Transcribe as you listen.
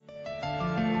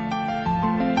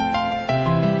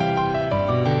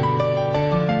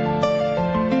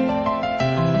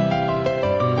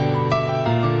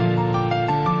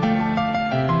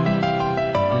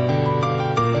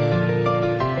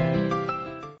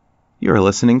You are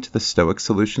listening to the Stoic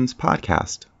Solutions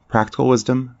Podcast, Practical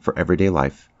Wisdom for Everyday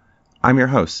Life. I'm your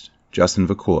host, Justin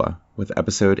Vakula, with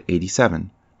episode 87,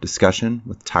 Discussion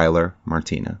with Tyler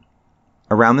Martina.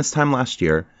 Around this time last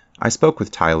year, I spoke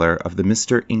with Tyler of the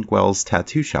Mr. Inkwell's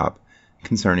Tattoo Shop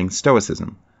concerning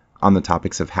Stoicism on the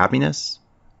topics of happiness,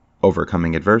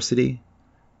 overcoming adversity,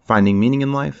 finding meaning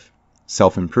in life,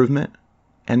 self-improvement,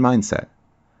 and mindset.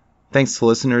 Thanks to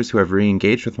listeners who have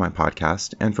re-engaged with my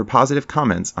podcast and for positive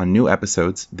comments on new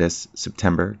episodes this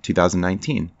September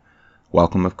 2019.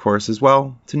 Welcome, of course, as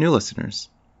well to new listeners.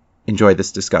 Enjoy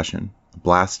this discussion, a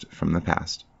blast from the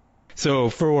past. So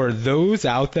for those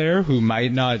out there who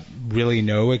might not really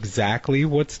know exactly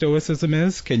what Stoicism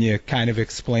is, can you kind of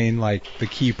explain like the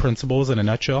key principles in a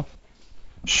nutshell?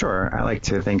 Sure. I like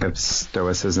to think of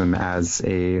Stoicism as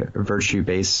a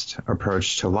virtue-based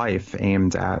approach to life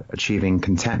aimed at achieving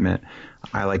contentment.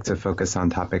 I like to focus on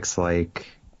topics like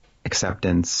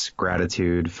acceptance,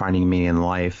 gratitude, finding meaning in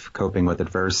life, coping with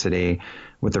adversity,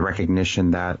 with the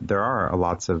recognition that there are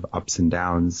lots of ups and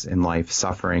downs in life,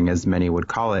 suffering, as many would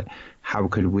call it. How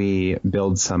could we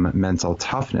build some mental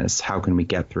toughness? How can we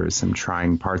get through some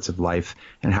trying parts of life?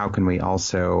 And how can we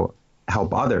also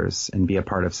help others and be a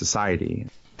part of society?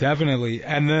 Definitely.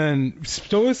 And then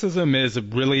Stoicism is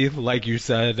really, like you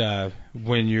said,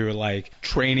 when you're like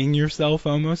training yourself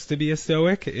almost to be a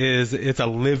Stoic, it's a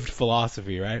lived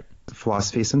philosophy, right?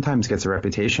 Philosophy sometimes gets a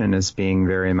reputation as being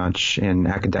very much in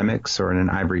academics or in an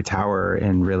ivory tower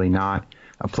and really not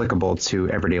applicable to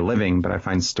everyday living. But I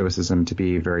find Stoicism to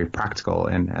be very practical.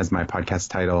 And as my podcast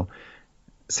title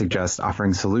suggests,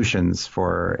 offering solutions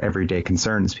for everyday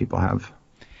concerns people have.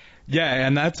 Yeah,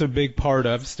 and that's a big part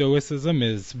of Stoicism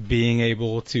is being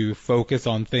able to focus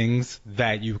on things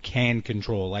that you can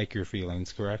control, like your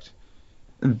feelings, correct?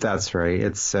 That's right.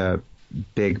 It's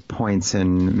big points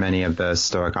in many of the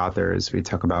Stoic authors. We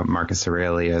talk about Marcus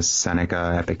Aurelius,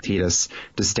 Seneca, Epictetus,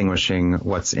 distinguishing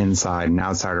what's inside and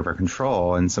outside of our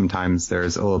control, and sometimes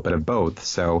there's a little bit of both.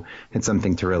 So it's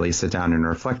something to really sit down and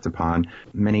reflect upon.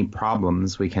 Many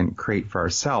problems we can create for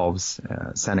ourselves,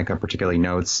 Seneca particularly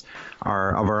notes,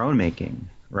 are of our own making.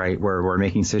 Right, where we're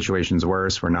making situations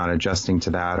worse, we're not adjusting to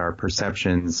that, our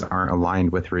perceptions aren't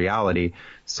aligned with reality,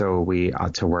 so we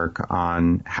ought to work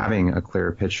on having a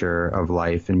clearer picture of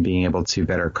life and being able to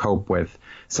better cope with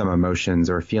some emotions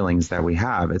or feelings that we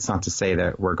have. It's not to say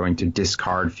that we're going to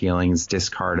discard feelings,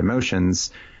 discard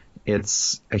emotions.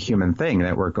 It's a human thing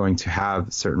that we're going to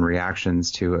have certain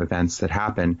reactions to events that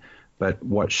happen. But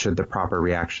what should the proper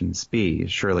reactions be?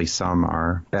 Surely some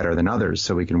are better than others,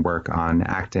 so we can work on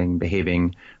acting,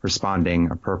 behaving, responding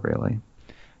appropriately.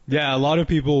 Yeah, a lot of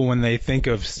people, when they think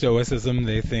of Stoicism,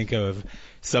 they think of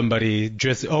somebody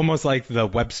just almost like the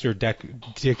Webster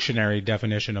dictionary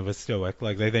definition of a Stoic.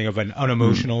 Like they think of an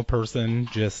unemotional person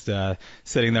just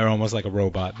sitting there almost like a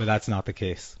robot, but that's not the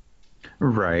case.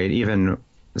 Right. Even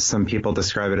some people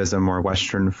describe it as a more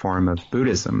Western form of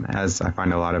Buddhism, as I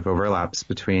find a lot of overlaps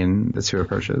between the two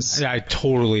approaches. Yeah, I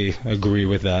totally agree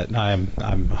with that. I'm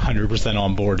 100%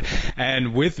 on board.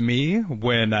 And with me,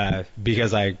 when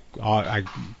because I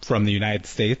from the United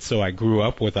States, so I grew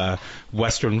up with a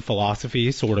Western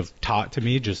philosophy sort of taught to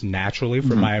me just naturally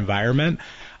from my environment.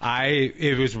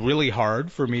 It was really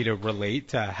hard for me to relate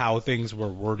to how things were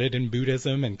worded in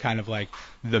Buddhism and kind of like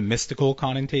the mystical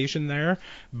connotation there.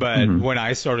 But when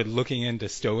I started looking into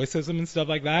Stoicism and stuff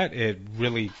like that, it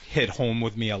really hit home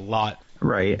with me a lot.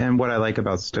 Right. And what I like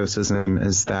about Stoicism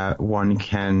is that one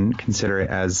can consider it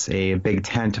as a big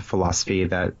tent philosophy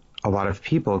that a lot of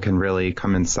people can really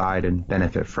come inside and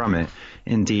benefit from it.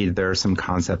 Indeed, there are some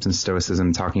concepts in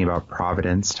Stoicism talking about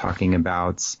providence, talking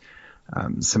about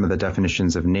some of the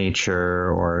definitions of nature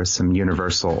or some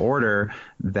universal order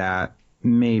that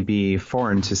may be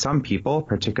foreign to some people,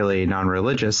 particularly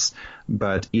non-religious,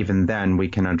 but even then we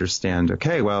can understand,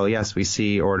 okay, well, yes, we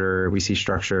see order, we see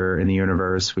structure in the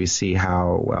universe, we see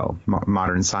how, well,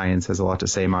 modern science has a lot to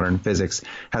say, modern physics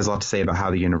has a lot to say about how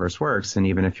the universe works, and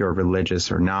even if you're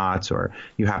religious or not, or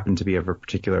you happen to be of a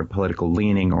particular political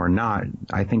leaning or not,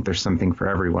 I think there's something for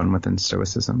everyone within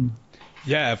Stoicism.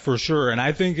 Yeah, for sure. And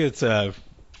I think it's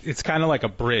kind of like a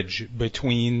bridge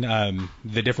between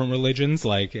the different religions,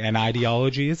 like and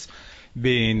ideologies,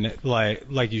 being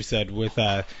like you said, with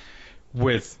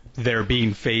there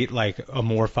being fate, like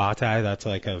amor fati, that's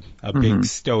like a big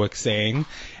Stoic saying,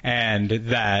 and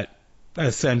that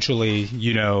essentially,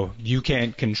 you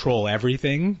can't control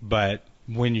everything, but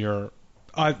when you're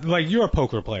you're a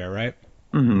poker player, right?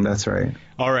 That's right.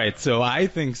 All right, so I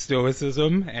think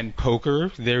Stoicism and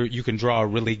poker, there you can draw a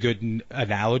really good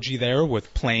analogy there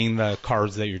with playing the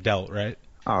cards that you're dealt, right?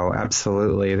 Oh,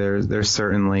 absolutely. There's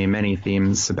certainly many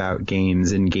themes about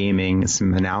games and gaming,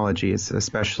 some analogies,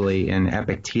 especially in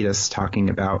Epictetus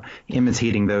talking about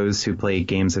imitating those who play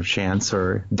games of chance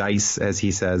or dice, as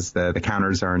he says. The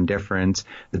counters are indifferent,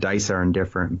 the dice are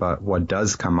indifferent, but what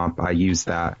does come up, I use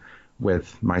that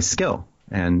with my skill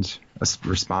and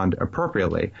respond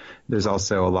appropriately. There's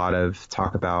also a lot of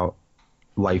talk about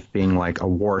life being like a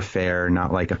warfare,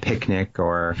 not like a picnic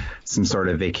or some sort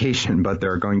of vacation, but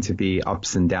there are going to be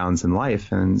ups and downs in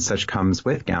life, and such comes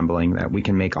with gambling, that we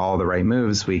can make all the right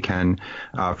moves. We can,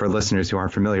 for listeners who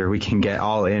aren't familiar, we can get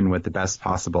all in with the best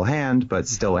possible hand, but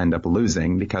still end up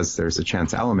losing because there's a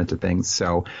chance element to things.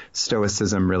 So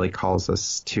Stoicism really calls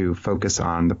us to focus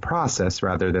on the process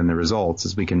rather than the results,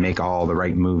 as we can make all the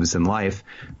right moves in life,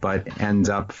 but end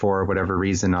up for whatever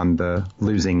reason on the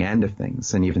losing end of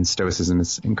things. And even Stoicism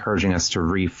is encouraging us to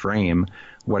reframe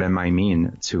what it might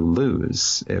mean to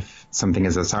lose. If something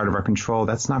is outside of our control,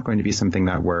 that's not going to be something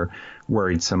that we're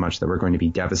worried so much that we're going to be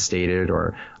devastated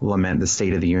or lament the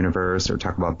state of the universe or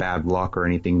talk about bad luck or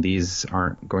anything. These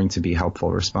aren't going to be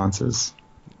helpful responses.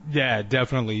 Yeah,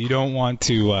 definitely. You don't want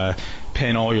to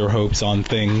pin all your hopes on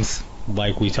things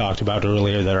like we talked about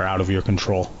earlier that are out of your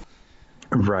control.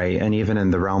 Right. And even in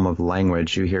the realm of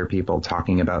language, you hear people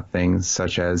talking about things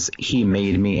such as, he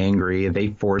made me angry, they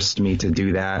forced me to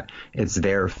do that, it's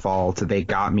their fault, they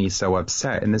got me so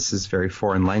upset. And this is very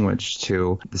foreign language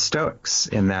to the Stoics,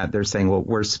 in that they're saying, well,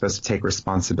 we're supposed to take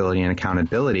responsibility and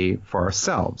accountability for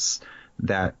ourselves,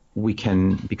 that we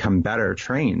can become better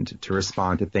trained to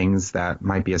respond to things that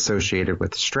might be associated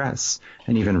with stress,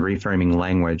 and even reframing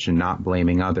language and not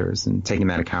blaming others and taking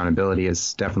that accountability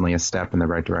is definitely a step in the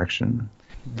right direction.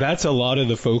 That's a lot of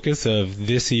the focus of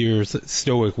this year's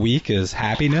Stoic Week, is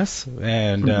happiness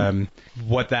and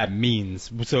what that means.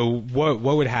 So what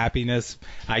would happiness,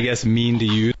 I guess, mean to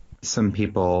you? Some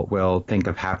people will think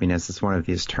of happiness as one of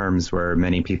these terms where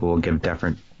many people will give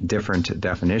different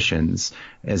definitions,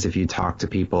 as if you talk to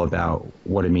people about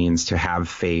what it means to have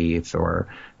faith or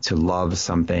to love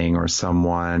something or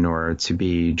someone or to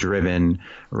be driven,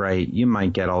 right? You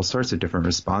might get all sorts of different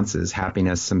responses.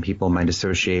 Happiness, some people might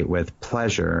associate with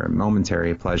pleasure,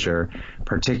 momentary pleasure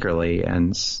particularly,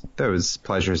 and those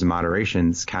pleasures and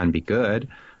moderations can be good,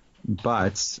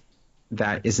 but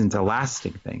that isn't a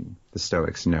lasting thing, the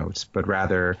Stoics note, but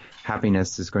rather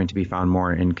happiness is going to be found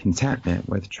more in contentment,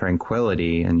 with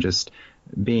tranquility, and just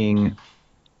being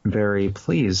very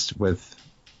pleased with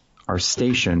our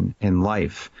station in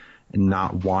life and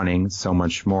not wanting so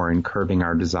much more, and curbing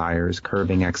our desires,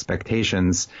 curbing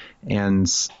expectations,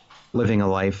 and living a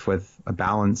life with a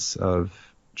balance of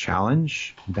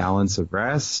challenge, balance of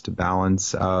rest,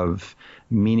 balance of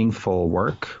meaningful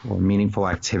work or meaningful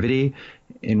activity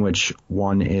in which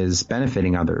one is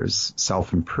benefiting others,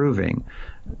 self-improving.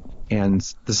 And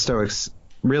the Stoics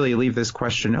really leave this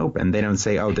question open. They don't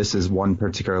say, oh, this is one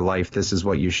particular life, this is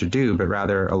what you should do, but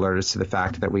rather alert us to the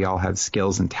fact that we all have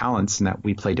skills and talents and that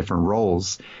we play different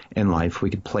roles in life.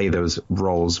 We could play those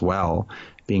roles well,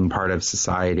 being part of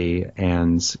society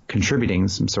and contributing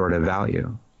some sort of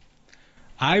value.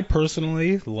 I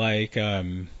personally like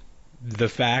the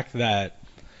fact that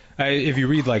if you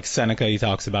read like Seneca, he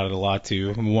talks about it a lot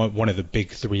too, one of the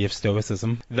big three of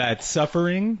Stoicism, that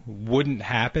suffering wouldn't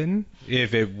happen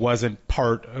if it wasn't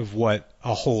part of what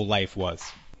a whole life was.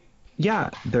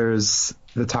 Yeah, there's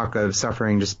the talk of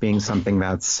suffering just being something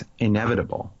that's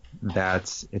inevitable,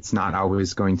 that it's not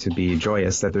always going to be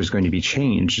joyous, that there's going to be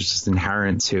change. It's just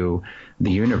inherent to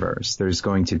the universe. There's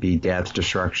going to be death,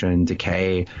 destruction,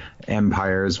 decay.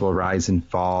 Empires will rise and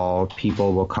fall.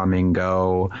 People will come and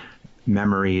go.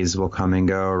 Memories will come and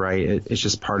go, right? It's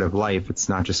just part of life. It's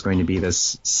not just going to be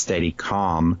this steady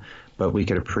calm, but we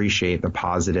could appreciate the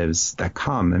positives that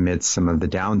come amidst some of the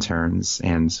downturns,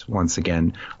 and once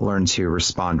again, learn to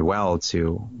respond well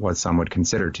to what some would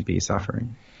consider to be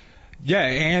suffering. Yeah,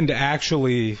 and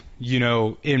actually,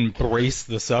 embrace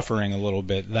the suffering a little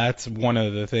bit. That's one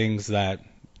of the things that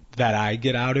I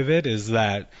get out of it, is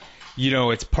that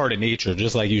it's part of nature,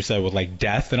 just like you said with like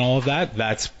death and all of that.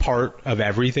 That's part of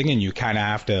everything, and you kind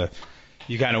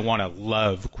of want to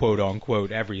love, quote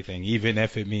unquote, everything, even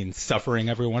if it means suffering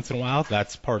every once in a while.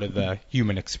 That's part of the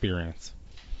human experience.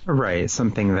 Right,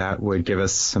 something that would give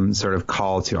us some sort of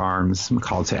call to arms, some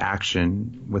call to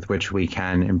action with which we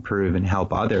can improve and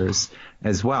help others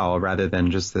as well, rather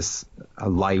than just a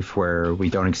life where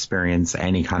we don't experience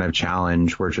any kind of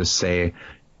challenge. We're just, say,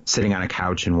 sitting on a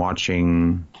couch and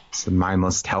watching some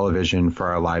mindless television for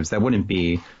our lives. That wouldn't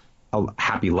be a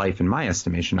happy life in my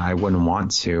estimation. I wouldn't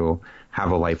want to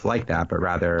have a life like that, but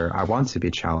rather I want to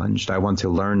be challenged. I want to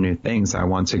learn new things. I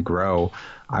want to grow.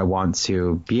 I want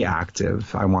to be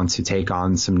active. I want to take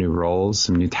on some new roles,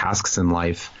 some new tasks in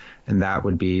life. And that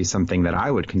would be something that I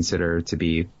would consider to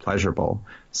be pleasurable.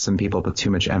 Some people put too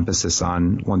much emphasis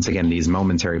on, once again, these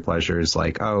momentary pleasures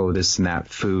like, oh, this and that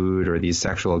food or these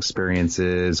sexual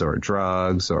experiences or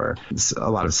drugs or a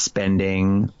lot of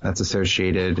spending that's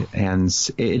associated. And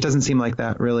it doesn't seem like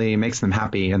that really makes them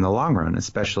happy in the long run,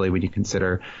 especially when you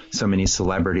consider so many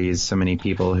celebrities, so many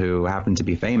people who happen to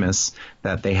be famous,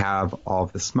 that they have all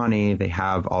of this money, they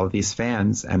have all of these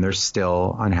fans, and they're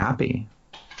still unhappy.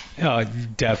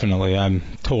 Definitely. I'm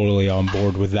totally on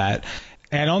board with that.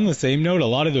 And on the same note, a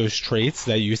lot of those traits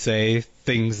that you say,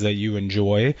 things that you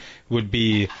enjoy, would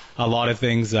be a lot of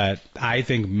things that I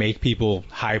think make people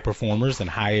high performers and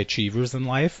high achievers in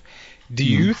life. Do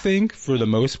you think, for the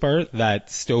most part, that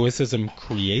Stoicism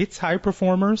creates high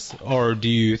performers? Or do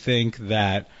you think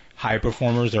that high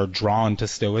performers are drawn to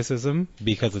Stoicism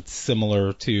because it's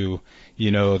similar to,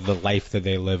 the life that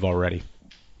they live already?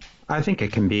 I think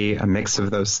it can be a mix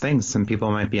of those things. Some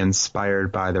people might be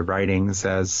inspired by the writings,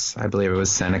 as I believe it was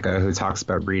Seneca who talks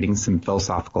about reading some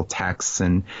philosophical texts,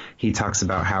 and he talks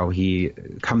about how he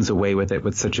comes away with it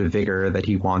with such a vigor that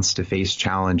he wants to face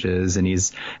challenges, and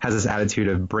has this attitude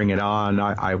of bring it on.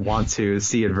 I want to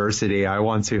see adversity. I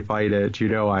want to fight it.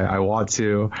 I want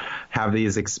to have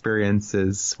these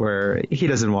experiences where he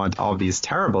doesn't want all of these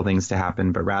terrible things to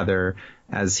happen, but rather,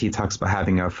 as he talks about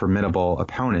having a formidable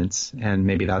opponent, and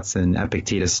maybe that's in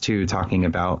Epictetus too, talking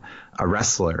about a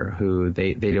wrestler who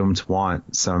they don't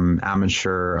want some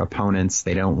amateur opponents.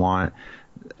 They don't want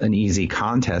an easy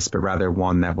contest, but rather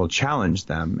one that will challenge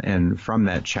them. And from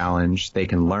that challenge, they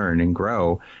can learn and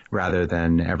grow rather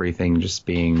than everything just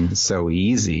being so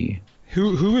easy.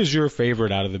 Who is your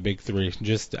favorite out of the big three?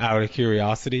 Just out of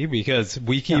curiosity, because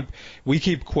we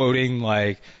keep quoting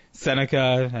like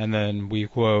Seneca, and then we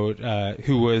quote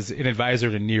who was an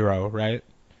advisor to Nero, right?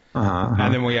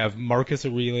 And then we have Marcus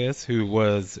Aurelius, who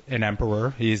was an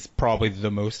emperor. He's probably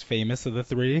the most famous of the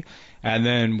three. And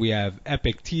then we have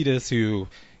Epictetus, who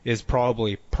is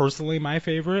probably personally my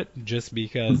favorite, just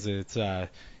because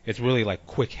it's really like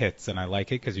quick hits, and I like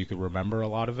it because you could remember a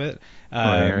lot of it.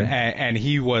 And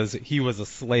he was a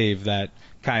slave that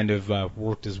kind of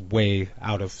worked his way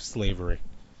out of slavery.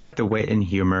 The wit and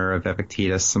humor of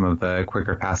Epictetus, some of the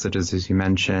quicker passages, as you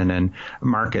mentioned, and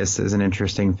Marcus is an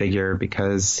interesting figure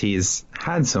because he's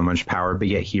had so much power, but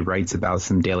yet he writes about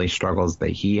some daily struggles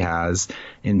that he has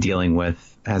in dealing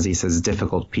with, as he says,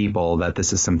 difficult people, that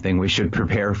this is something we should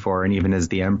prepare for. And even as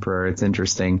the emperor, it's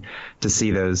interesting to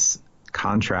see those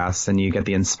contrasts, and you get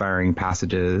the inspiring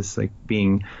passages like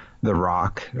being the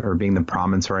rock or being the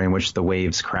promontory in which the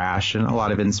waves crash, and a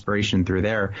lot of inspiration through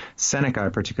there. Seneca I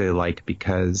particularly like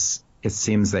because it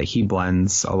seems that he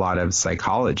blends a lot of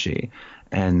psychology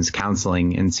and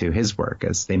counseling into his work,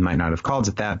 as they might not have called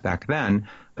it that back then,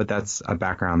 but that's a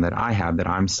background that I have, that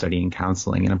I'm studying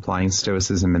counseling and applying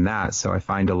Stoicism in that. So I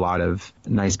find a lot of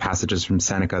nice passages from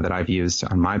Seneca that I've used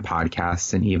on my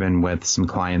podcast and even with some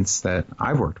clients that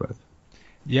I've worked with.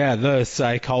 Yeah, the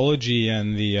psychology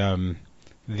and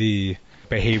the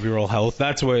behavioral health.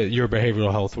 That's what you're a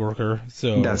behavioral health worker.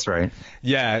 So that's right.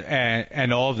 Yeah.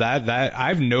 And all of that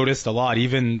I've noticed a lot.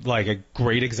 Even like a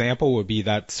great example would be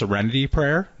that serenity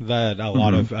prayer that a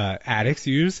lot of addicts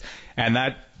use. And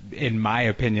that, in my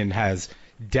opinion, has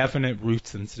definite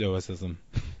roots in Stoicism.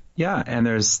 Yeah. And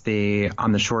there's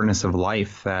on the shortness of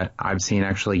life that I've seen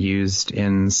actually used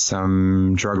in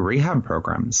some drug rehab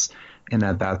programs, and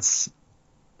that's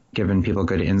given people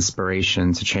good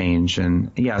inspiration to change.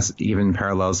 And yes, even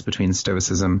parallels between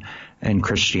Stoicism and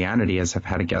Christianity, as I've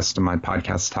had a guest on my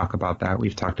podcast talk about that.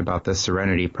 We've talked about the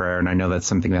Serenity Prayer, and I know that's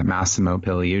something that Massimo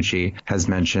Pigliucci has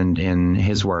mentioned in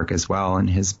his work as well, in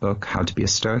his book, How to Be a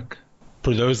Stoic.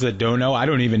 For those that don't know, I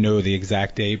don't even know the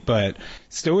exact date, but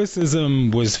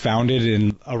Stoicism was founded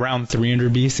in around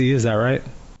 300 BC, is that right?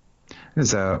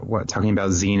 Is talking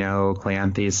about Zeno,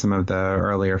 Cleanthes, some of the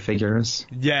earlier figures?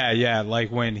 Yeah,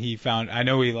 like when he found, I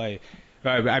know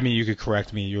I mean, you could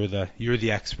correct me, you're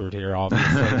the expert here,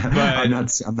 obviously.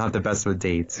 But I'm not the best with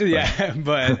dates. But. Yeah,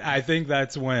 but I think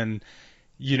that's when,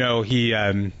 he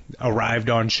arrived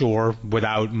on shore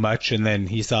without much, and then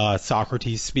he saw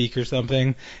Socrates speak or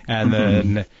something, and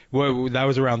then that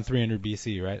was around 300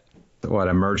 BC, right?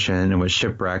 A merchant and was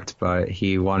shipwrecked, but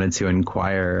he wanted to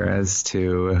inquire as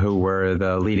to who were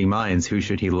the leading minds, who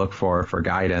should he look for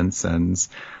guidance, and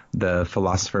the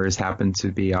philosophers happened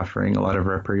to be offering a lot of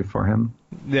reprieve for him.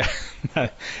 Yeah,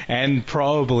 and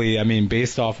probably, I mean,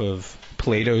 based off of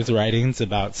Plato's writings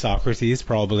about Socrates,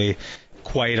 probably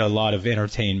quite a lot of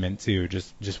entertainment too,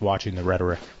 just watching the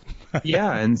rhetoric.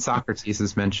 Yeah, and Socrates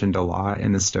is mentioned a lot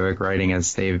in the Stoic writing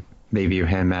as they view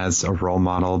him as a role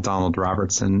model. Donald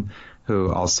Robertson,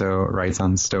 who also writes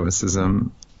on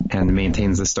Stoicism and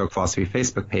maintains the Stoic Philosophy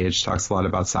Facebook page, talks a lot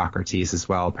about Socrates as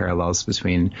well, parallels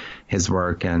between his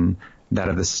work and that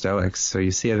of the Stoics. So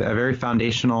you see a very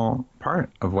foundational part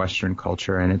of Western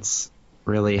culture, and it's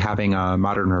really having a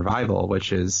modern revival,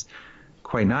 which is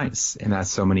quite nice, and that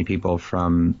so many people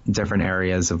from different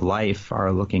areas of life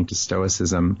are looking to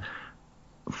Stoicism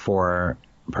for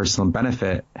personal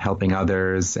benefit, helping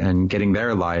others, and getting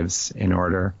their lives in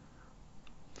order.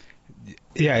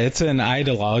 Yeah, it's an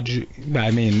ideology.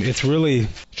 I mean, it's really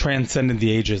transcended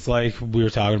the ages. Like we were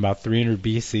talking about 300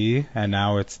 BC, and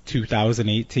now it's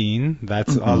 2018.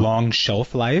 That's a long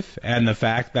shelf life, and the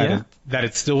fact that that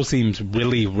it still seems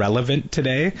really relevant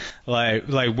today. Like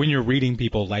when you're reading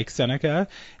people like Seneca,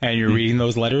 and you're reading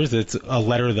those letters, it's a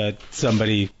letter that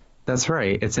somebody. That's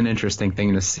right. It's an interesting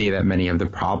thing to see that many of the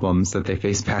problems that they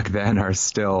faced back then are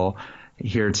still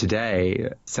here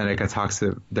today. Seneca talks,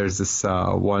 there's this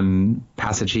one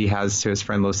passage he has to his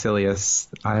friend Lucilius,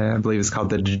 I believe it's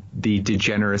called the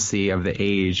degeneracy of the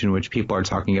age, in which people are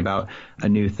talking about a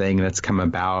new thing that's come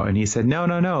about. And he said,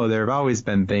 no, there have always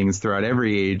been things throughout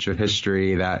every age of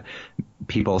history that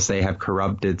people say have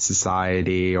corrupted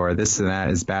society, or this and that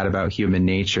is bad about human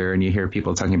nature. And you hear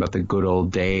people talking about the good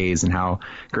old days and how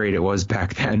great it was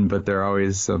back then, but there are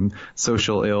always some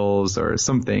social ills or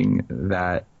something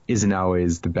that isn't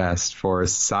always the best for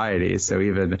society. So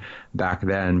even back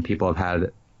then, people have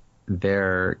had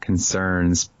their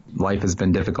concerns. Life has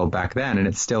been difficult back then, and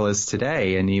it still is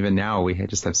today. And even now, we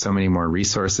just have so many more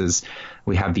resources.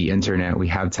 We have the internet, we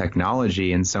have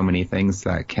technology, and so many things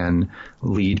that can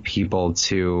lead people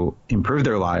to improve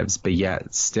their lives. But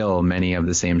yet still many of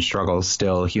the same struggles,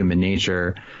 still human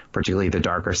nature, particularly the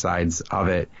darker sides of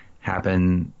it,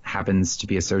 happens to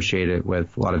be associated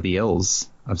with a lot of the ills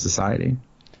of society.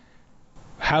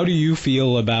 How do you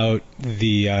feel about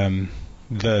the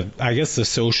I guess the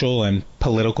social and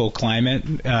political climate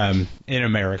in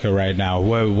America right now?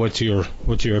 What's your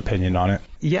opinion on it?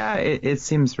 Yeah, it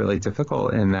seems really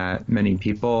difficult in that many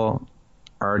people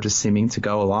are just seeming to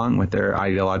go along with their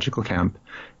ideological camp,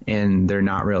 and they're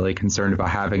not really concerned about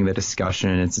having the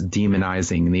discussion. It's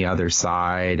demonizing the other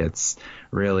side. It's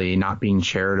really not being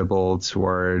charitable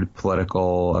toward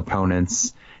political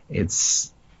opponents.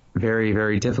 It's very,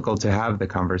 very difficult to have the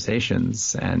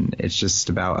conversations, and it's just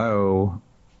about,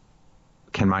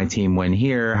 can my team win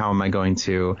here? How am I going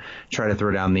to try to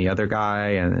throw down the other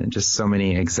guy? And just so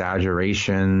many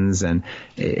exaggerations, and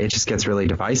it just gets really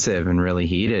divisive and really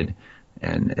heated.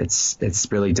 And it's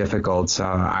really difficult.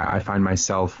 I find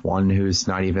myself one who's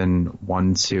not even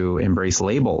one to embrace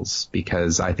labels,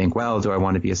 because I think, well, do I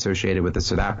want to be associated with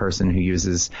this or that person who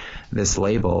uses this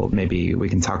label? Maybe we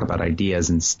can talk about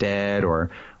ideas instead, or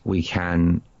we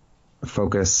can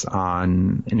focus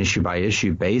on an issue by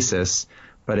issue basis.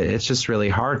 But it's just really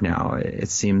hard now. It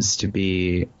seems to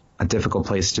be a difficult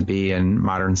place to be in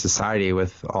modern society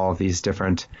with all of these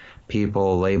different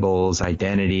people, labels,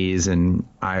 identities, and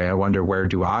I wonder, where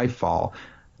do I fall?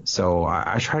 So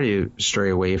I try to stray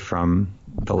away from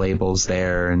the labels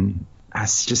there, and I'm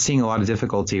just seeing a lot of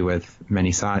difficulty with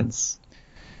many sides.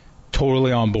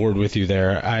 Totally on board with you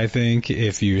there. I think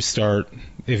if you start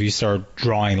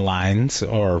drawing lines,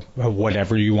 or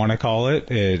whatever you want to call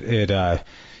it,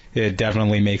 it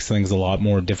definitely makes things a lot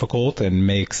more difficult and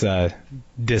makes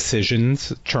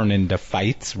decisions turn into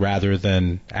fights rather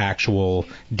than actual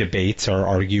debates or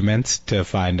arguments to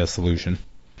find a solution.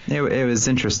 It was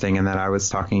interesting in that I was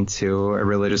talking to a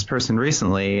religious person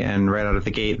recently, and right out of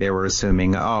the gate they were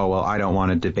assuming, I don't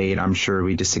want to debate. I'm sure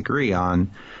we disagree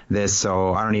on this,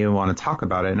 so I don't even want to talk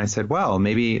about it. And I said, well,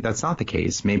 maybe that's not the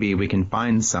case. Maybe we can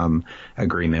find some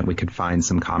agreement. We could find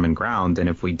some common ground. And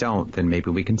if we don't, then maybe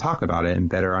we can talk about it and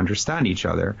better understand each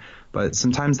other. But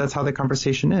sometimes that's how the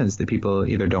conversation is. The people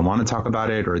either don't want to talk about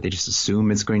it, or they just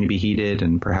assume it's going to be heated.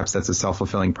 And perhaps that's a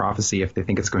self-fulfilling prophecy. If they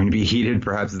think it's going to be heated,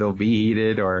 perhaps they'll be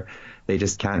heated, or they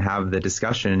just can't have the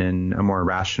discussion in a more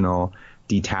rational,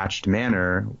 detached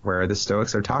manner, where the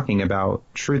Stoics are talking about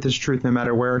truth is truth no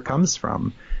matter where it comes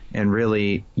from. And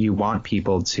really, you want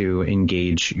people to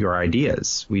engage your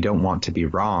ideas. We don't want to be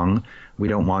wrong. We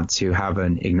don't want to have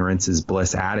an ignorance is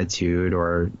bliss attitude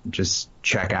or just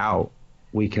check out.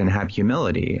 We can have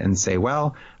humility and say,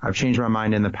 well, I've changed my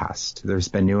mind in the past. There's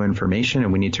been new information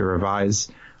and we need to revise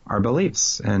our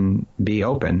beliefs and be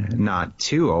open, not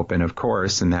too open, of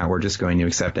course, in that we're just going to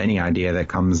accept any idea that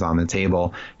comes on the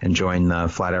table and join the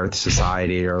Flat Earth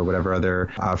Society or whatever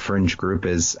other fringe group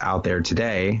is out there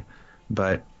today,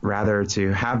 but rather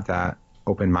to have that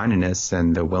open-mindedness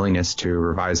and the willingness to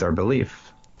revise our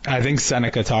belief. I think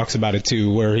Seneca talks about it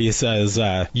too, where he says,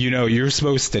 you're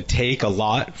supposed to take a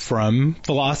lot from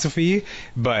philosophy,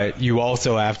 but you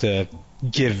also have to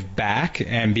give back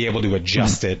and be able to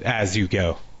adjust it as you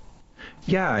go.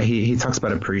 Yeah, he talks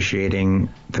about appreciating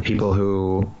the people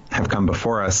who have come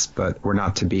before us, but we're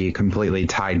not to be completely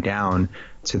tied down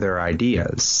to their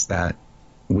ideas, that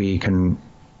we can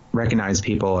recognize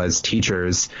people as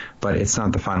teachers, but it's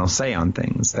not the final say on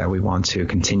things, that we want to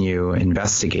continue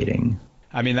investigating.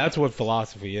 I mean, that's what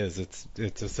philosophy is.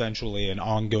 It's essentially an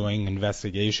ongoing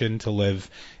investigation to live,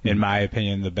 in my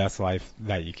opinion, the best life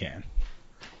that you can.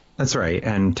 That's right,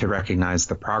 and to recognize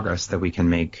the progress that we can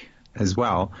make as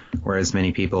well, whereas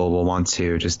many people will want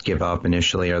to just give up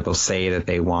initially, or they'll say that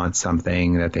they want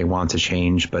something, that they want to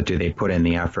change, but do they put in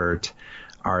the effort?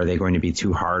 Are they going to be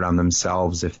too hard on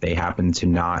themselves if they happen to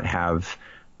not have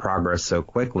progress so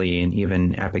quickly? And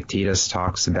even Epictetus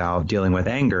talks about dealing with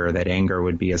anger, that anger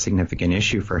would be a significant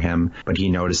issue for him, but he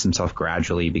noticed himself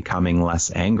gradually becoming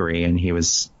less angry, and he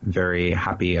was very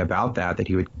happy about that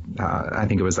he would, I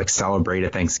think it was like celebrate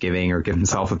at Thanksgiving or give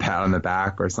himself a pat on the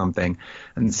back or something,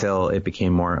 until it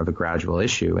became more of a gradual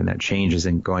issue. And that change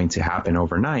isn't going to happen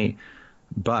overnight,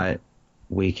 but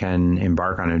we can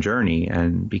embark on a journey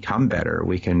and become better.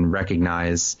 We can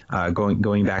recognize,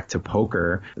 going back to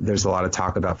poker, there's a lot of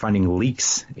talk about finding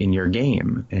leaks in your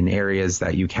game and areas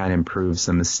that you can improve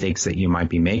some mistakes that you might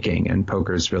be making. And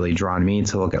poker's really drawn me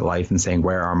to look at life and saying,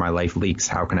 where are my life leaks?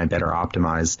 How can I better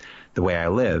optimize the way I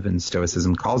live? And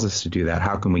Stoicism calls us to do that.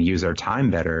 How can we use our time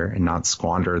better and not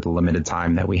squander the limited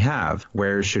time that we have?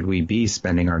 Where should we be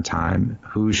spending our time?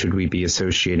 Who should we be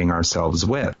associating ourselves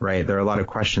with, right? There are a lot of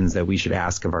questions that we should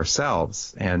ask of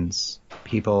ourselves, and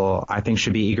people, I think,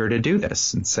 should be eager to do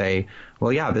this and say,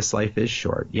 well, yeah, this life is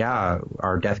short. Yeah,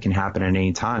 our death can happen at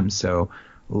any time. So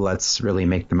let's really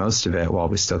make the most of it while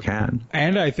we still can.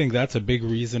 And I think that's a big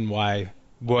reason why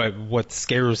what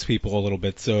scares people a little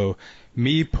bit. So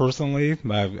me personally,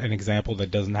 an example that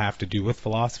doesn't have to do with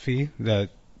philosophy that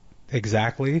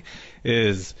exactly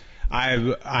is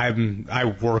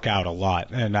I work out a lot,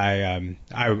 and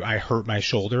I hurt my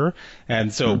shoulder.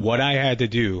 And so what I had to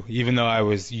do, even though I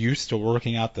was used to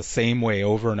working out the same way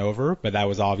over and over, but that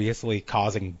was obviously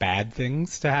causing bad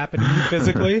things to happen to me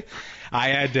physically, I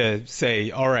had to say,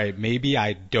 all right, maybe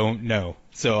I don't know.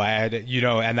 So I had to,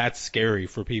 and that's scary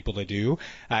for people to do.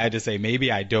 I had to say,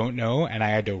 maybe I don't know, and I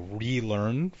had to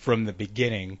relearn from the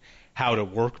beginning how to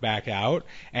work back out.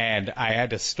 And I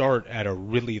had to start at a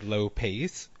really low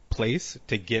place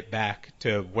to get back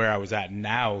to where I was at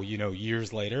now.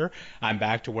 Years later, I'm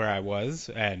back to where I was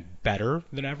and better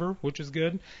than ever, which is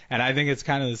good. And I think it's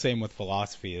kind of the same with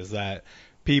philosophy, is that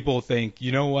people think,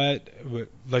 you know what,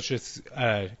 let's just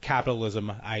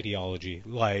capitalism ideology.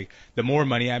 Like, the more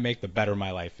money I make, the better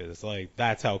my life is. Like,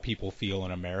 that's how people feel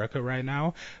in America right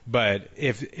now. But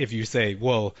if you say,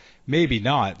 well, maybe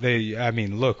not.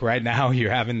 Look, right now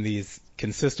you're having these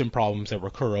consistent problems that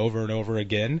recur over and over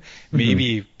again.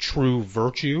 Maybe true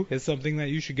virtue is something that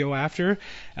you should go after.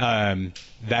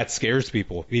 That scares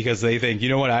people because they think, you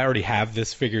know what, I already have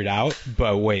this figured out,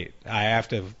 but wait, I have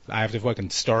to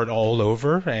fucking start all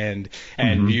over and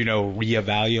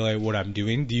reevaluate what I'm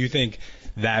doing. Do you think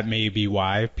that may be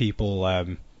why people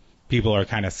are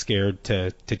kind of scared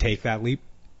to take that leap?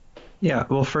 Yeah,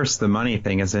 well, first, the money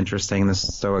thing is interesting. The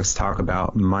Stoics talk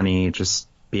about money just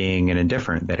being an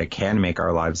indifferent, that it can make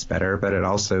our lives better, but it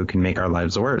also can make our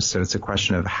lives worse. So it's a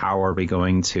question of how are we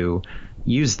going to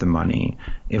use the money?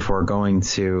 If we're going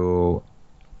to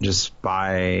just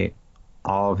buy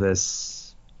all of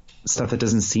this stuff that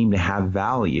doesn't seem to have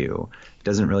value,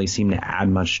 doesn't really seem to add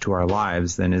much to our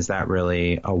lives, then is that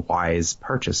really a wise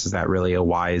purchase? Is that really a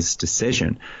wise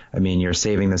decision? I mean, you're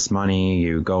saving this money,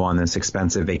 you go on this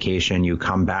expensive vacation, you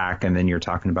come back, and then you're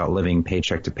talking about living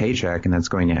paycheck to paycheck, and that's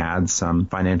going to add some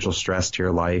financial stress to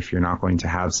your life. You're not going to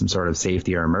have some sort of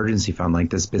safety or emergency fund, like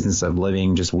this business of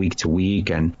living just week to week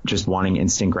and just wanting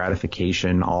instant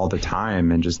gratification all the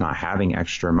time and just not having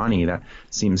extra money. That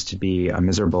seems to be a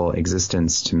miserable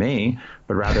existence to me,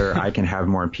 but rather I can have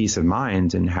more peace of mind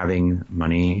in having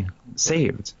money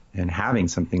saved and having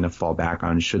something to fall back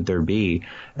on should there be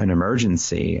an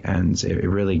emergency. And it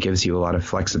really gives you a lot of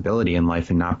flexibility in life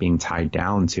and not being tied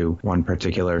down to one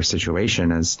particular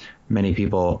situation, as many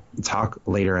people talk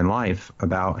later in life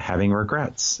about having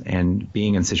regrets and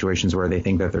being in situations where they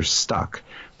think that they're stuck,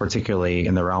 particularly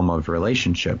in the realm of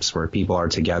relationships where people are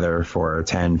together for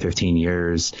 10, 15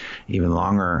 years, even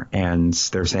longer. And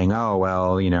they're saying, oh,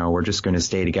 well, we're just going to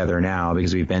stay together now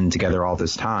because we've been together all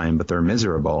this time, but they're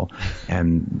miserable.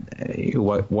 And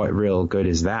what real good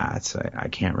is that? I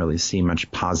can't really see much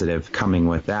positive coming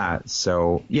with that.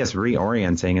 So yes,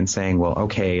 reorienting and saying, well,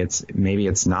 okay, maybe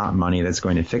it's not money that's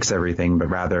going to fix everything, but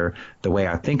rather the way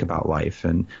I think about life.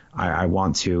 And I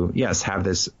want to, yes, have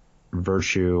this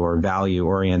virtue or value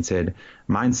oriented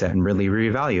mindset and really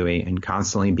reevaluate and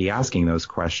constantly be asking those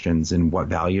questions. And what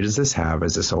value does this have?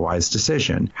 Is this a wise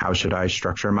decision? How should I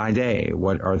structure my day?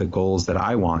 What are the goals that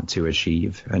I want to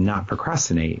achieve? And not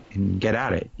procrastinate and get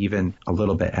at it, even a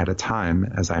little bit at a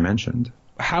time, as I mentioned.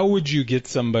 How would you get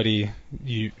somebody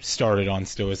you started on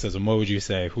Stoicism? What would you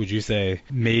say? Would you say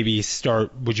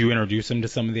would you introduce them to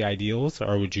some of the ideals,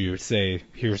 or would you say,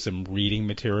 here's some reading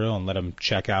material and let them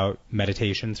check out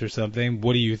meditations or something?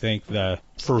 What do you think the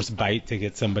first bite to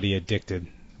get somebody addicted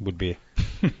would be?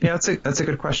 Yeah, that's a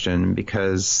good question,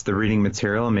 because the reading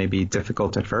material may be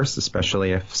difficult at first,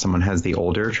 especially if someone has the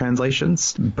older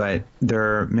translations. But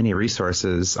there are many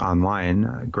resources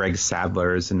online. Greg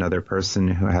Sadler is another person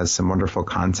who has some wonderful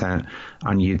content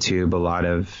on YouTube, a lot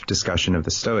of discussion of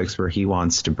the Stoics, where he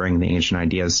wants to bring the ancient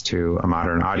ideas to a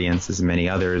modern audience, as many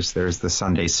others. There's the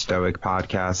Sunday Stoic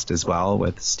podcast as well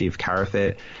with Steve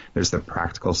Carafit. There's the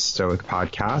Practical Stoic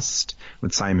podcast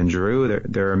with Simon Drew.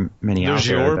 There are many out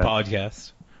there. There's your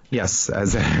podcast. Yes,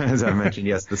 as I mentioned,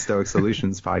 yes, the Stoic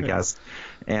Solutions podcast.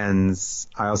 And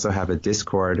I also have a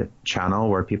Discord channel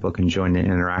where people can join an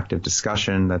interactive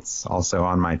discussion that's also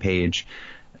on my page.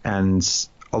 And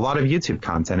a lot of YouTube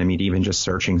content. I mean, even just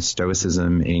searching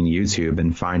Stoicism in YouTube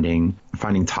and finding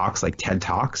talks like TED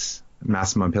Talks.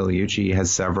 Massimo Pigliucci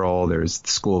has several. There's the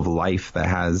School of Life that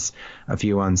has a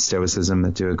few on Stoicism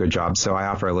that do a good job. So I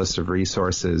offer a list of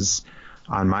resources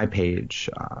on my page,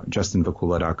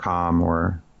 justinvakula.com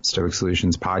or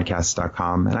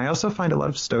stoicsolutionspodcast.com. And I also find a lot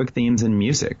of Stoic themes in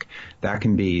music. That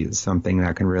can be something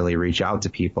that can really reach out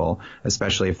to people,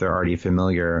 especially if they're already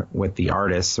familiar with the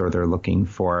artists or they're looking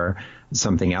for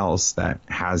something else that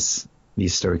has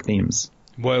these Stoic themes.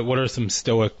 What are some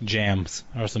Stoic jams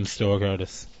or some Stoic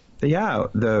artists? Yeah,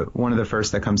 one of the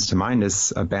first that comes to mind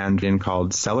is a band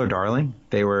called Cellar Darling.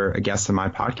 They were a guest on my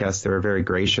podcast. They were very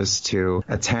gracious to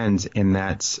attend, in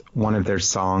that one of their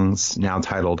songs, now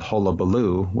titled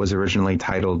Hullabaloo, was originally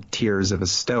titled Tears of a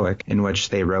Stoic, in which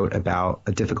they wrote about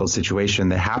a difficult situation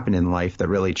that happened in life that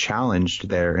really challenged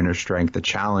their inner strength, that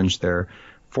challenged their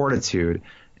fortitude,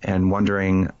 and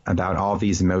wondering about all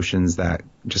these emotions that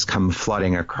just come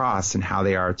flooding across and how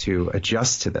they are to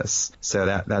adjust to this. So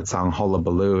that song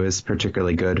Hullabaloo is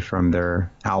particularly good from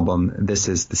their album This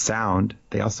Is the Sound.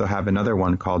 They also have another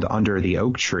one called Under the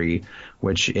Oak Tree,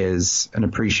 which is an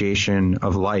appreciation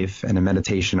of life and a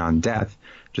meditation on death,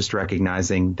 just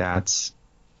recognizing that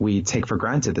we take for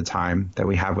granted the time that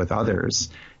we have with others,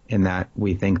 in that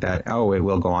we think that, oh, it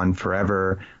will go on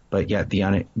forever, but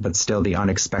still the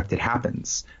unexpected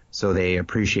happens. So they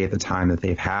appreciate the time that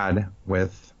they've had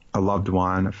with a loved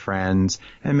one, a friend,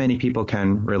 and many people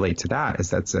can relate to that, as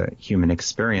that's a human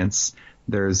experience.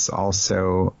 There's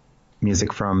also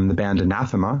music from the band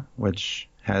Anathema, which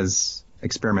has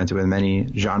experimented with many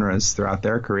genres throughout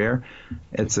their career.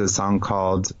 It's a song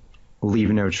called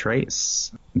Leave No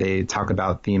Trace. They talk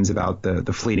about themes about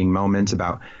the fleeting moment,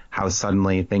 about how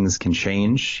suddenly things can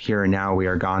change. Here and now we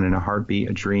are gone in a heartbeat,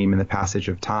 a dream in the passage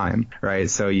of time, right?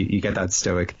 So you get that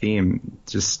Stoic theme,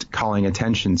 just calling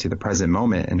attention to the present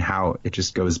moment and how it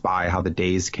just goes by, how the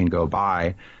days can go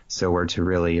by. So we're to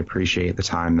really appreciate the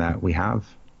time that we have.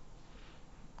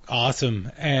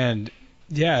 Awesome. And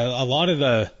yeah, a lot of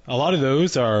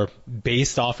those are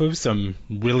based off of some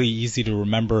really easy to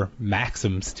remember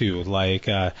maxims too, like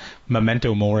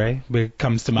memento mori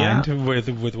comes to mind. Yeah.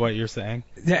 with what you're saying.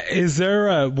 Yeah, is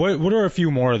there what are a few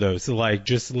more of those, like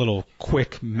just little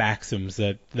quick maxims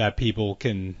that people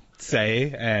can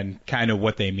say and kind of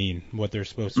what they mean, what they're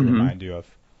supposed to remind you of?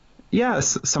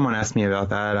 Yes, someone asked me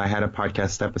about that. I had a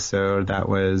podcast episode that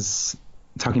was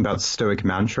talking about Stoic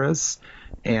mantras.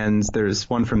 And there's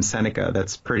one from Seneca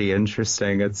that's pretty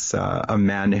interesting. It's a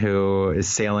man who is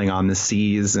sailing on the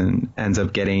seas and ends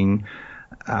up getting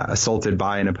assaulted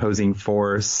by an opposing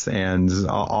force, and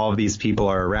all of these people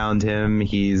are around him.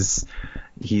 He's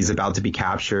about to be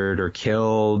captured or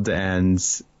killed, and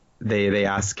they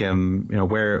ask him,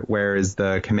 where is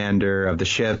the commander of the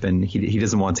ship, and he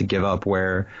doesn't want to give up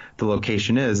where the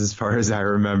location is, as far as I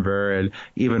remember. And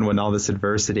even when all this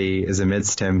adversity is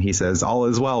amidst him, he says, all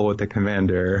is well with the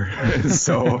commander.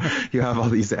 So you have all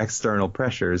these external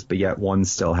pressures, but yet one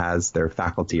still has their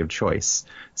faculty of choice.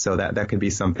 So that could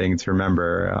be something to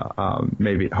remember.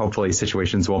 Maybe, hopefully,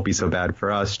 situations won't be so bad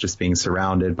for us, just being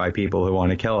surrounded by people who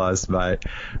want to kill us. But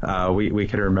we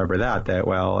could remember that,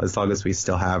 well, as long as we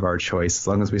still have our choice, as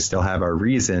long as we still have our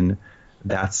reason,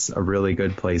 that's a really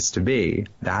good place to be.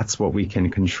 That's what we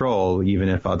can control, even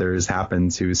if others happen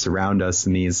to surround us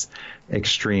in these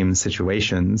extreme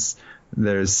situations.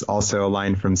 There's also a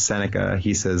line from Seneca.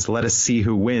 He says, let us see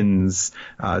who wins,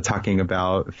 talking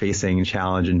about facing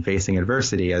challenge and facing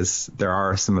adversity, as there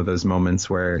are some of those moments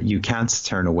where you can't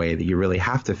turn away, that you really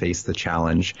have to face the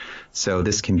challenge. So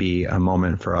this can be a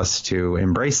moment for us to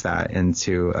embrace that and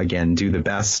to, again, do the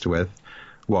best with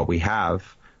what we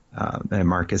have. And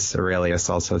Marcus Aurelius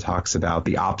also talks about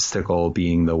the obstacle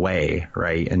being the way,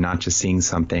 right? And not just seeing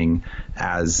something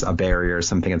as a barrier,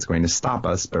 something that's going to stop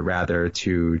us, but rather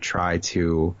to try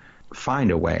to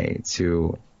find a way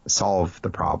to solve the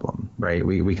problem, right?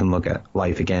 We can look at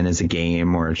life again as a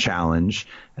game or a challenge,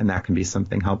 and that can be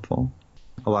something helpful.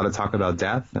 A lot of talk about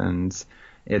death, and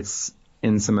it's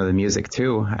in some of the music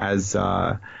too, as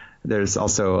there's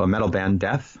also a metal band,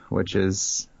 Death, which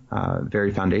is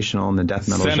very foundational in the death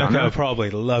metal genre. Seneca probably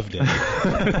loved it.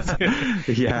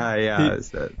 Yeah.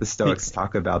 The Stoics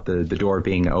talk about the door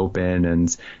being open,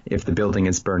 and if the building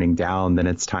is burning down, then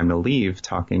it's time to leave,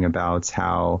 talking about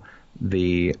how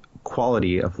the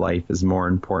quality of life is more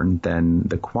important than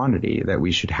the quantity, that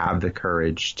we should have the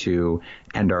courage to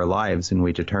end our lives when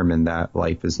we determine that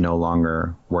life is no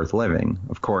longer worth living.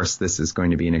 Of course, this is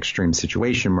going to be an extreme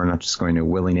situation. We're not just going to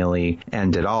willy-nilly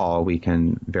end it all. We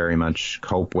can very much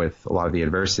cope with a lot of the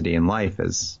adversity in life,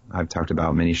 as I've talked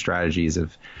about many strategies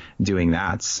of doing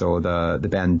that. So the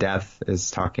band Death is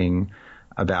talking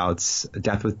about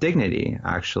death with dignity,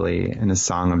 actually, in a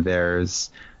song of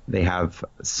theirs. They have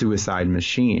Suicide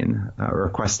Machine, a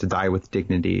request to die with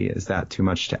dignity. Is that too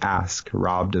much to ask?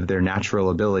 Robbed of their natural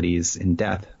abilities, in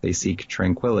death they seek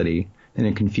tranquility. In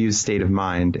a confused state of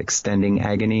mind, extending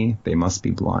agony, they must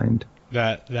be blind.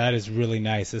 That is really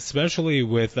nice, especially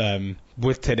with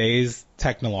today's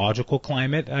technological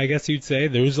climate, I guess you'd say.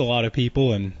 There's a lot of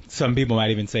people, and some people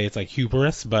might even say it's like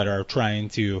hubris, but are trying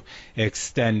to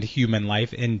extend human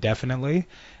life indefinitely.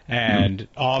 And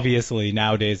obviously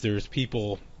nowadays there's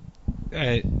people,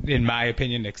 in my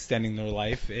opinion, extending their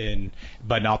life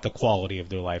but not the quality of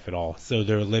their life at all. So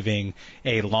they're living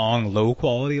a long, low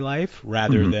quality life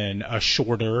rather than a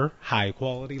shorter, high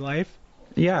quality life.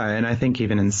 Yeah, and I think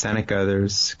even in Seneca,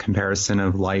 there's comparison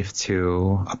of life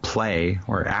to a play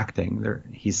or acting.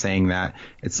 He's saying that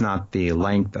it's not the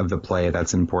length of the play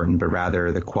that's important, but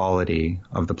rather the quality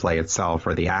of the play itself,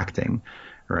 or the acting,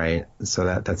 right? So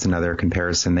that's another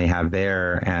comparison they have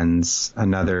there. And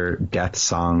another Death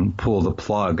song, Pull the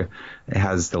Plug, it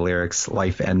has the lyrics,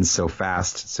 life ends so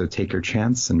fast, so take your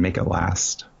chance and make it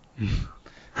last.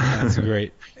 That's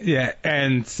great. Yeah,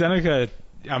 and Seneca,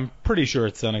 I'm pretty sure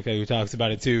it's Seneca who talks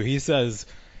about it too. He says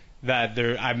that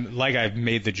I've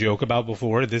made the joke about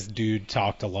before, this dude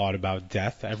talked a lot about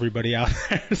death, everybody out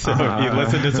there. So if you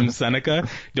listen to some Seneca,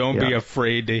 don't be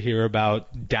afraid to hear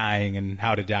about dying and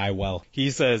how to die well. He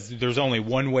says there's only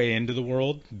one way into the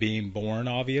world, being born,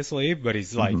 obviously, but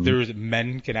he's like,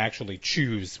 men can actually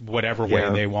choose whatever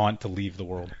way they want to leave the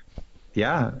world.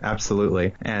 Yeah,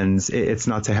 absolutely. And it's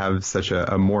not to have such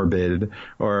a morbid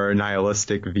or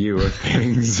nihilistic view of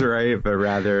things, right? But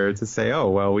rather to say, oh,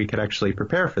 well, we could actually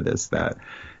prepare for this. That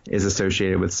is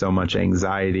associated with so much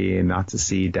anxiety, and not to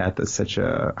see death as such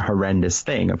a horrendous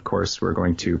thing. Of course, we're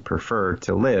going to prefer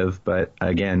to live, but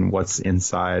again, what's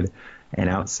inside and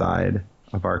outside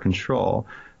of our control.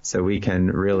 So we can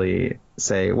really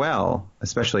say, well,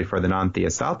 especially for the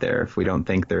non-theists out there, if we don't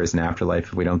think there is an afterlife,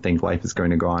 if we don't think life is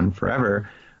going to go on forever,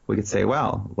 we could say,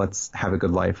 well, let's have a good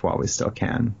life while we still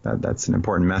can. That's an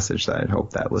important message that I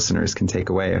hope that listeners can take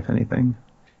away, if anything.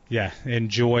 Yeah,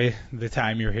 enjoy the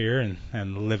time you're here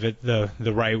and live it the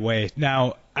right way.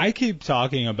 Now, I keep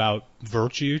talking about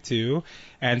virtue too,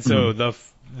 and so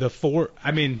the four,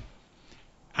 I mean,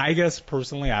 I guess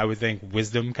personally I would think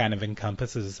wisdom kind of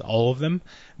encompasses all of them,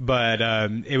 but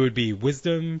it would be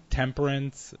wisdom,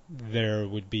 temperance, there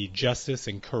would be justice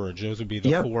and courage. Those would be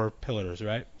the four pillars,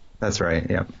 right? That's right,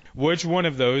 yeah. Which one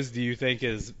of those do you think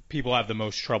is people have the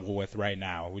most trouble with right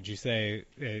now? Would you say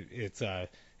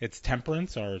it's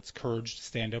temperance, or it's courage to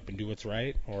stand up and do what's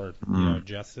right, or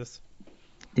justice?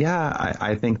 Yeah,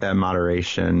 I think that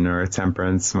moderation or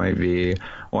temperance might be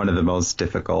one of the most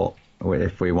difficult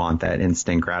if we want that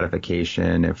instant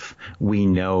gratification. If we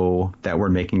know that we're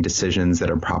making decisions that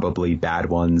are probably bad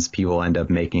ones, people end up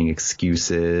making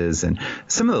excuses. And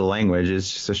some of the language is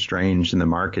just so strange in the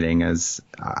marketing, as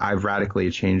I've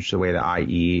radically changed the way that I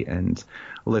eat and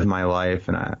live my life.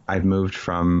 And I've moved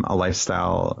from a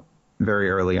lifestyle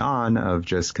very early on of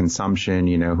just consumption,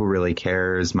 who really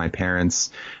cares? My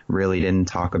parents really didn't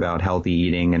talk about healthy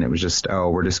eating, and it was just, oh,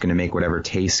 we're just going to make whatever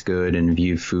tastes good and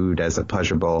view food as a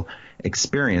pleasurable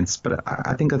experience. But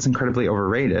I think that's incredibly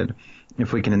overrated.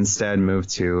 If we can instead move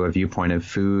to a viewpoint of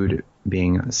food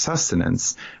being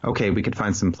sustenance, okay, we could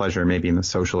find some pleasure maybe in the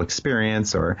social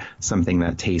experience or something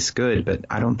that tastes good, but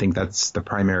I don't think that's the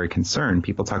primary concern.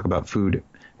 People talk about food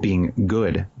being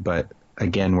good, but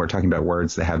again, we're talking about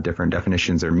words that have different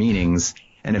definitions or meanings.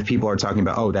 And if people are talking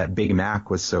about, oh, that Big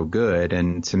Mac was so good,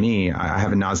 and to me, I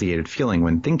have a nauseated feeling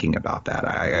when thinking about that.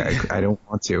 I don't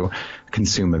want to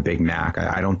consume a Big Mac.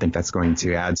 I don't think that's going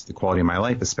to add to the quality of my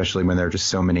life, especially when there are just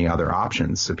so many other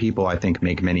options. So people, I think,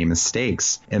 make many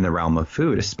mistakes in the realm of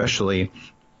food, especially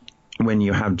when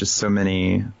you have just so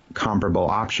many comparable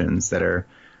options that are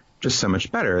just so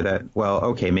much better that, well,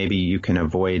 okay, maybe you can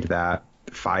avoid that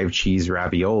 5 cheese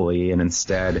ravioli and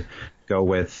instead go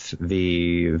with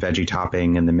the veggie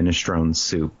topping and the minestrone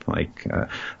soup.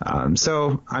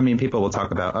 So, I mean, people will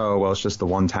talk about, oh, well, it's just the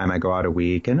one time I go out a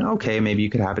week, and okay, maybe you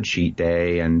could have a cheat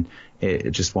day and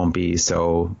it just won't be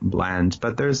so bland.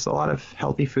 But there's a lot of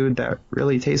healthy food that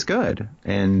really tastes good,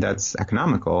 and that's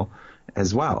economical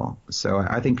as well. So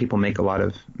I think people make a lot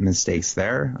of mistakes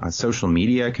there. Social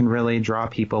media can really draw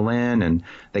people in, and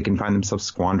they can find themselves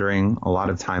squandering a lot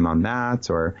of time on that,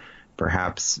 or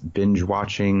perhaps binge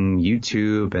watching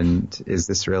YouTube. And is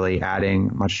this really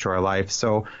adding much to our life?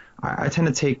 So I tend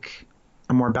to take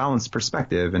a more balanced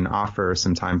perspective and offer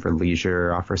some time for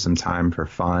leisure, offer some time for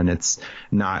fun. It's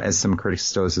not, as some critics of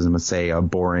Stoicism would say, a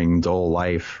boring, dull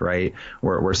life, right?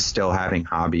 We're still having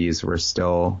hobbies. We're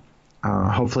still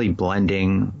hopefully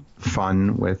blending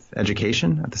fun with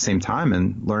education at the same time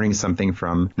and learning something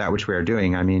from that which we are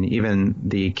doing. I mean, even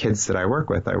the kids that I work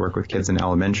with kids in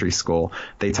elementary school.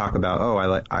 They talk about, oh,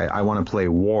 I want to play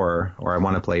War, or I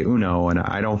want to play Uno, and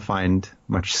I don't find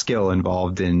much skill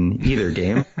involved in either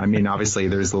game. I mean, obviously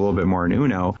there's a little bit more in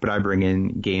Uno, but I bring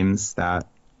in games that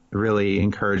really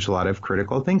encourage a lot of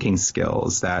critical thinking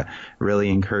skills, that really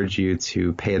encourage you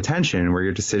to pay attention, where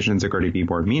your decisions are going to be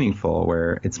more meaningful,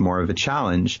 where it's more of a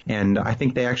challenge. And I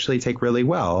think they actually take really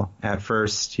well. At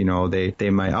first, they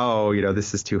might, oh,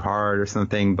 this is too hard or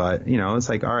something, but, it's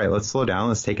like, all right, let's slow down.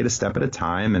 Let's take it a step at a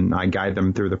time. And I guide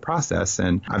them through the process.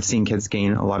 And I've seen kids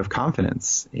gain a lot of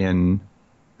confidence in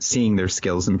seeing their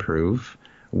skills improve,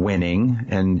 winning.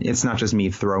 And it's not just me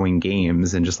throwing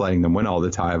games and just letting them win all the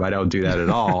time. I don't do that at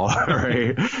all.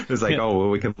 Right? It's like, oh, well,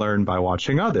 we can learn by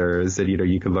watching others, and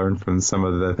you can learn from some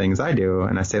of the things I do.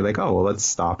 And I say, like, oh, well, let's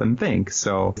stop and think.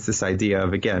 So it's this idea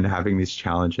of, again, having these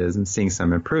challenges and seeing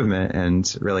some improvement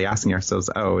and really asking ourselves,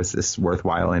 oh, is this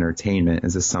worthwhile entertainment?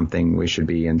 Is this something we should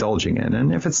be indulging in?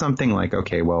 And if it's something like,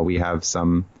 okay, well, we have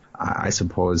some, I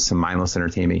suppose, some mindless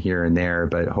entertainment here and there,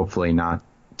 but hopefully not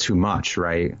too much,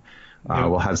 right?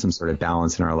 We'll have some sort of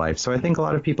balance in our life. So I think a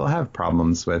lot of people have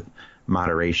problems with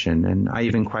moderation. And I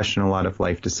even question a lot of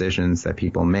life decisions that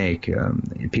people make.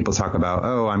 People talk about,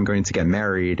 oh, I'm going to get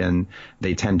married, and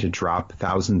they tend to drop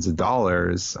thousands of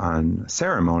dollars on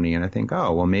ceremony. And I think,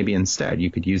 oh, well, maybe instead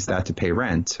you could use that to pay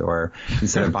rent, or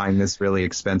instead of buying this really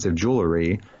expensive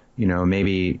jewelry,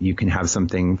 maybe you can have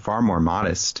something far more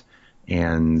modest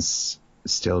and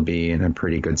still be in a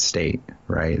pretty good state,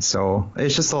 right? So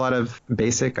it's just a lot of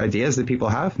basic ideas that people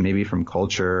have, maybe from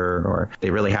culture, or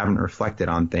they really haven't reflected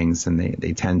on things, and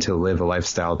they tend to live a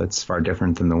lifestyle that's far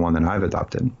different than the one that I've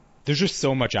adopted. There's just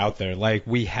so much out there. Like,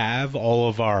 we have all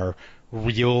of our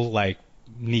real,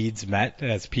 needs met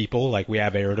as people. Like, we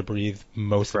have air to breathe,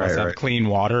 most of us have clean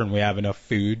water, and we have enough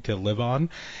food to live on.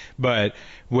 But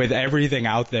with everything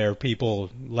out there, people,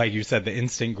 like you said, the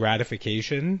instant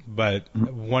gratification. But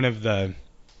one of the,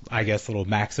 I guess, little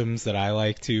maxims that I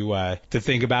like to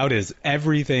think about is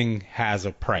everything has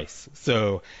a price.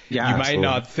 So you might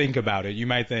not think about it. You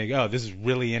might think, oh, this is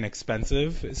really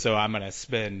inexpensive, so I'm going to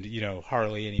spend,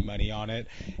 hardly any money on it.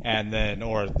 And then,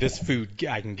 or this food,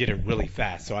 I can get it really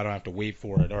fast, so I don't have to wait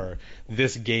for it. Or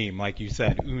this game, like you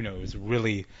said, Uno is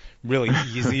really, really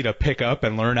easy to pick up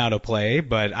and learn how to play,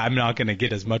 but I'm not going to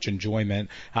get as much enjoyment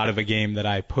out of a game that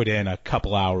I put in a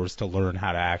couple hours to learn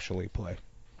how to actually play.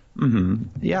 Mm-hmm.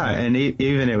 Yeah, and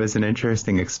even it was an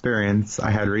interesting experience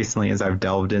I had recently as I've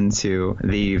delved into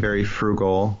the very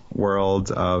frugal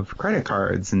world of credit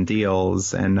cards and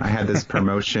deals, and I had this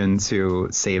promotion to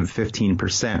save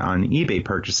 15% on eBay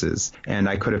purchases, and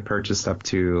I could have purchased up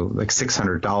to like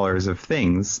 $600 of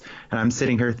things. And I'm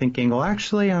sitting here thinking, well,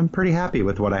 actually, I'm pretty happy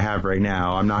with what I have right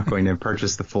now. I'm not going to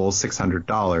purchase the full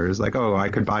 $600. Like, oh, I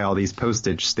could buy all these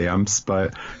postage stamps,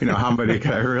 but how many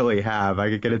could I really have? I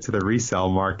could get it to the resale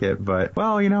market, but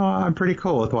well, I'm pretty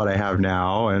cool with what I have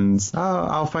now, and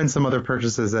I'll find some other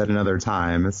purchases at another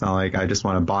time. It's not like I just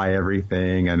want to buy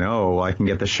everything and I can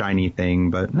get the shiny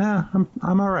thing, but I'm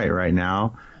all right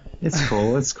now. It's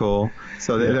cool. It's cool.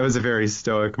 So that was a very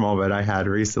stoic moment I had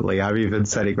recently. I've even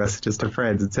sending messages to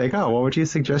friends and saying, oh, what would you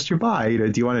suggest you buy?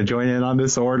 Do you want to join in on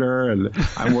this order? And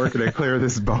I'm working to clear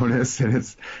this bonus. And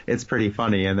it's pretty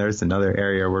funny. And there's another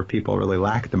area where people really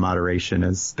lack the moderation,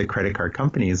 as the credit card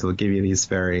companies will give you these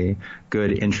very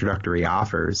good introductory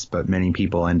offers, but many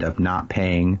people end up not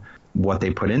paying what they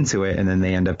put into it, and then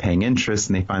they end up paying interest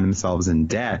and they find themselves in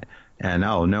debt. And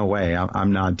oh, no way,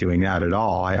 I'm not doing that at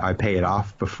all. I pay it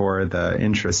off before the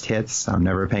interest hits. I'm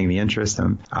never paying the interest.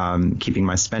 I'm keeping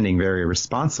my spending very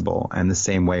responsible. And the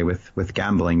same way with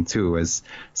gambling too, as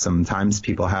sometimes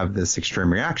people have this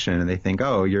extreme reaction and they think,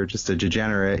 oh, you're just a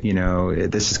degenerate,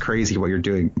 this is crazy what you're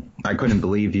doing. I couldn't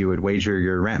believe you would wager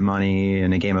your rent money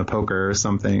in a game of poker or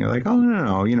something. Like, oh,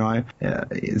 no,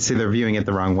 see, they're viewing it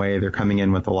the wrong way. They're coming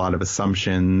in with a lot of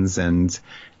assumptions, and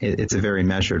it's a very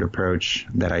measured approach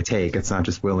that I take. It's not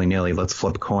just willy-nilly, let's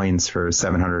flip coins for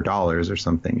 $700 or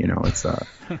something.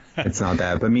 It's not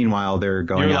that. But meanwhile, they're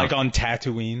going You're like on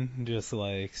Tatooine, just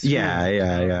like...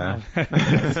 Yeah.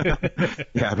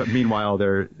 Yeah, but meanwhile,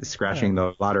 they're scratching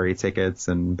the lottery tickets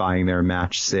and buying their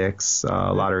Match 6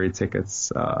 lottery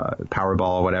tickets,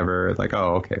 Powerball, whatever. It's like,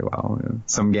 oh, okay, well,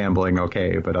 some gambling,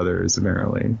 okay, but others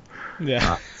apparently...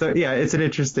 Yeah. So yeah, it's an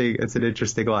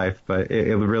interesting life, but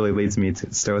it really leads me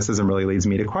to stoicism. Really leads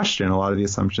me to question a lot of the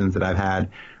assumptions that I've had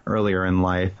earlier in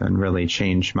life, and really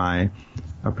change my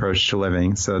approach to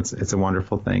living. So it's a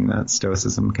wonderful thing that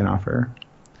stoicism can offer.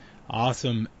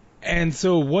 Awesome. And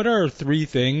so, what are 3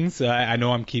 things? I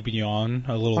know I'm keeping you on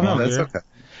a little longer. No, that's okay.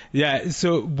 Yeah.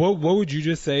 So, what would you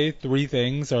just say 3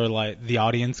 things are like the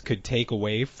audience could take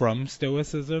away from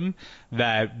stoicism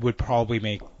that would probably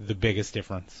make the biggest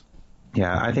difference?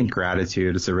 Yeah, I think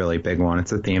gratitude is a really big one.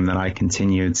 It's a theme that I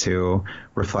continue to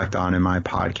reflect on in my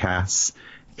podcasts.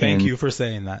 Thank you for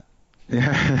saying that.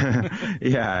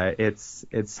 Yeah, it's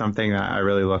something that I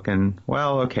really look and,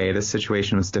 well, okay, this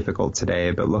situation was difficult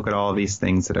today, but look at all these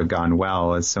things that have gone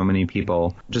well, as so many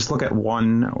people just look at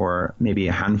one or maybe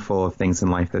a handful of things in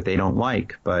life that they don't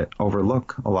like, but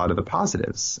overlook a lot of the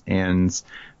positives. And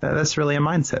that's really a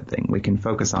mindset thing. We can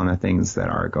focus on the things that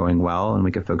are going well, and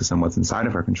we can focus on what's inside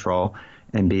of our control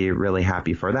and be really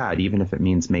happy for that, even if it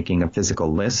means making a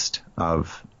physical list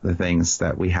of the things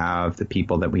that we have, the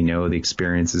people that we know, the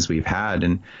experiences we've had,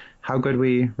 and how good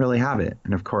we really have it.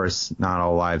 And of course, not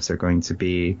all lives are going to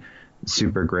be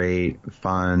super great,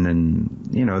 fun, and,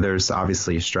 there's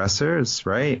obviously stressors,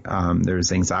 right?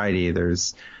 There's anxiety,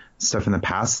 there's stuff in the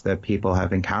past that people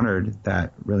have encountered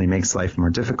that really makes life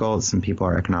more difficult. Some people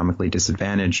are economically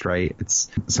disadvantaged, right? It's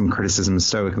some criticism of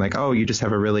Stoic, like, oh, you just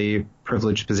have a really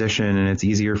privileged position and it's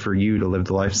easier for you to live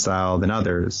the lifestyle than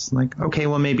others. Like, okay,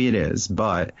 well, maybe it is,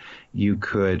 but you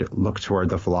could look toward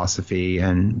the philosophy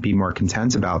and be more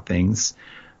content about things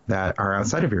that are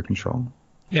outside of your control.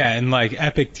 Yeah, and like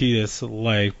Epictetus,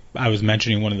 like I was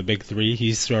mentioning, one of the big 3,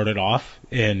 he started off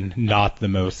in not the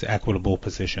most equitable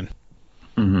position.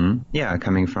 Mm-hmm. Yeah,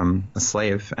 coming from a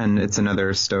slave. And it's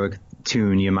another Stoic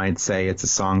tune, you might say. It's a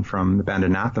song from the band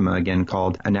Anathema, again,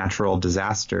 called A Natural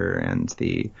Disaster. And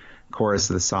the chorus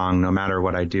of the song, no matter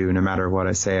what I do, no matter what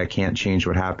I say, I can't change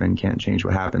what happened, can't change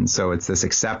what happened. So it's this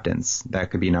acceptance.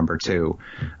 That could be number 2.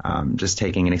 Just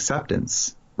taking an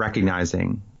acceptance,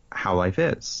 recognizing how life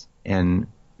is, and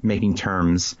making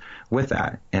terms with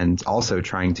that, and also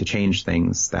trying to change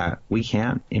things that we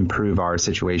can't, improve our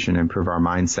situation, improve our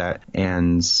mindset,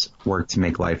 and work to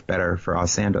make life better for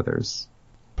us and others.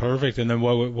 Perfect. And then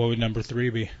what would number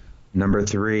 3 be? Number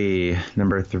three,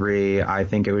 I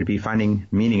think it would be finding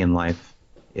meaning in life.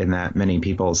 In that many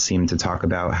people seem to talk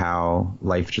about how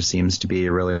life just seems to be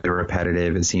really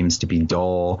repetitive. It seems to be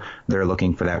dull. They're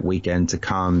looking for that weekend to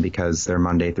come because their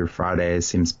Monday through Friday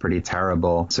seems pretty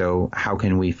terrible. So how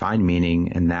can we find meaning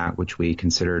in that which we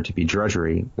consider to be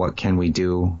drudgery? What can we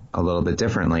do a little bit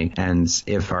differently? And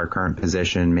if our current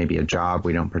position, maybe a job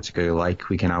we don't particularly like,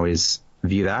 we can always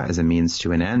view that as a means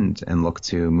to an end and look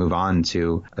to move on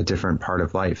to a different part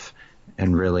of life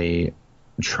and really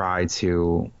try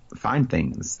to find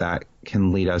things that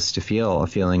can lead us to feel a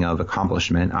feeling of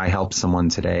accomplishment. I helped someone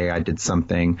today. I did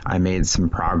something. I made some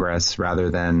progress, rather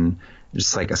than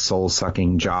just like a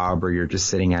soul-sucking job where you're just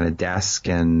sitting at a desk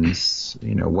and,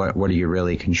 what are you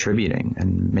really contributing?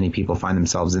 And many people find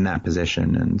themselves in that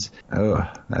position, and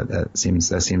that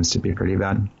seems to be pretty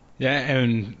bad. Yeah,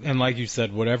 and like you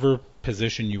said, whatever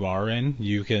position you are in,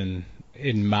 you can,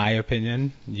 in my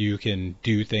opinion, you can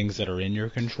do things that are in your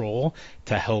control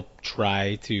to help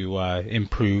try to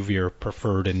improve your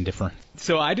preferred indifference.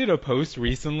 So I did a post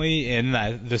recently in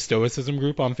the Stoicism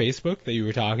group on Facebook that you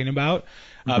were talking about,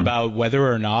 about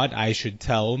whether or not I should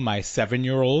tell my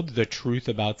 7-year-old the truth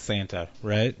about Santa,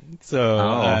 right?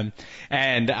 So,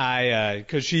 and I,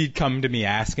 cause she'd come to me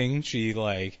asking, she's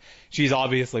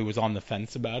obviously was on the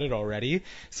fence about it already.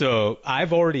 So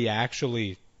I've already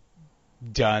actually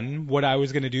done what I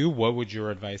was going to do. What would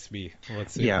your advice be?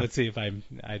 Let's see if I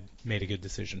made a good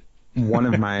decision. One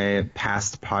of my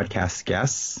past podcast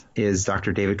guests is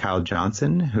Dr. David Kyle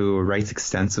Johnson, who writes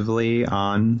extensively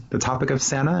on the topic of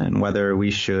Santa and whether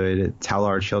we should tell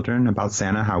our children about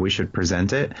Santa, how we should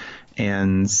present it.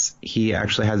 And he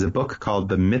actually has a book called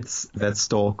The Myths That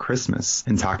Stole Christmas,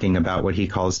 and talking about what he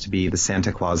calls to be the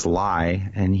Santa Claus lie.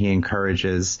 And he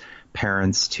encourages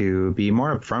parents to be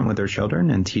more upfront with their children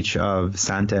and teach of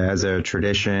Santa as a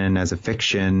tradition, as a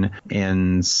fiction,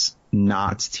 and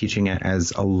not teaching it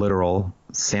as a literal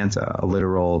Santa, a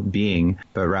literal being,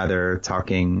 but rather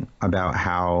talking about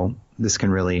how this can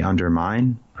really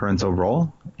undermine parental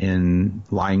role in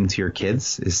lying to your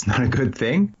kids is not a good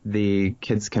thing. The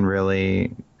kids can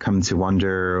really come to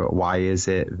wonder, why is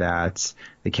it that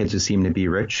the kids who seem to be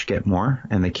rich get more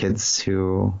and the kids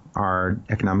who are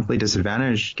economically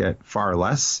disadvantaged get far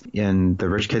less? And the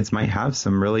rich kids might have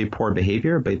some really poor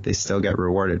behavior, but they still get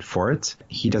rewarded for it.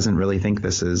 He doesn't really think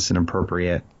this is an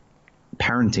appropriate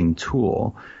parenting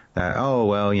tool,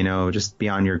 that, just be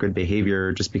on your good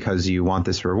behavior just because you want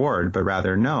this reward, but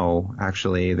rather, no,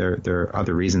 actually there are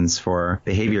other reasons for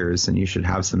behaviors, and you should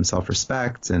have some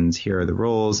self-respect, and here are the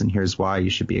rules, and here's why you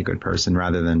should be a good person,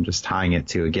 rather than just tying it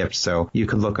to a gift. So you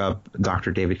could look up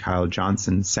Dr. David Kyle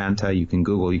Johnson, Santa. You can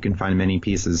Google, you can find many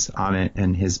pieces on it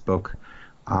and his book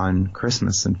on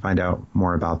Christmas and find out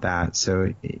more about that.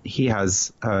 So he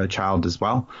has a child as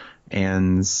well,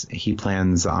 and he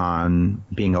plans on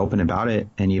being open about it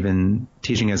and even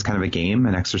teaching as kind of a game,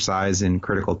 an exercise in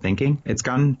critical thinking. It's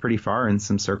gone pretty far in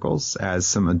some circles, as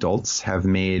some adults have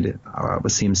made what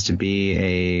seems to be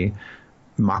a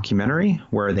mockumentary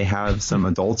where they have some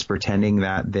adults pretending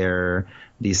that they're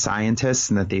these scientists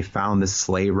and that they found this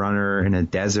sleigh runner in a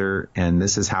desert, and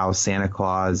this is how Santa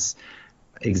Claus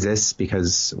exists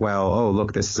because,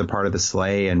 look, this is a part of the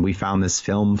sleigh and we found this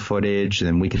film footage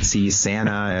and we could see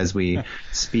Santa as we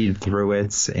speed through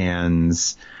it. And,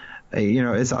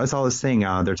 it's all this thing.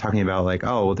 They're talking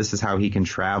about this is how he can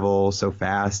travel so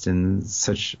fast in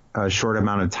such a short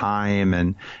amount of time.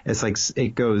 And it's like,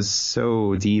 it goes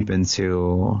so deep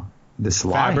into this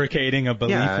lie. Fabricating a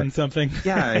belief in something.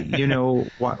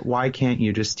 Why can't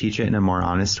you just teach it in a more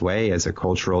honest way, as a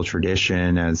cultural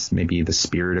tradition, as maybe the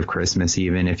spirit of Christmas,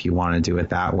 even if you want to do it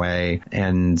that way,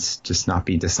 and just not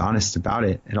be dishonest about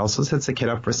it? It also sets a kid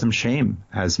up for some shame,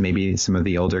 as maybe some of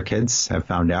the older kids have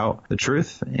found out the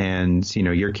truth, and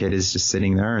your kid is just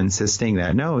sitting there insisting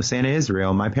that, no, Santa is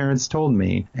real, my parents told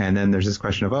me. And then there's this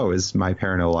question of, is my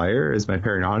parent a liar? Is my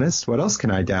parent honest? What else can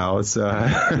I doubt?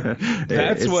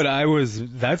 That's what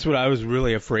I was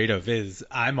really afraid of. Is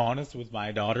I'm honest with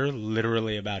my daughter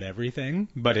literally about everything,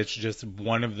 but it's just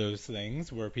one of those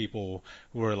things where people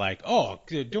were like, "Oh,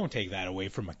 don't take that away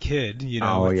from a kid,"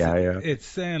 It's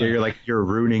Santa. Yeah, you're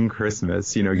ruining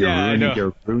Christmas.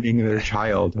 You're ruining their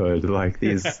childhood. Like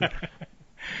these.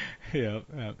 Yeah.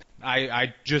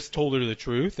 I just told her the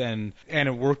truth, and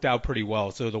it worked out pretty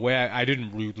well. So the way I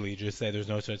didn't rudely just say there's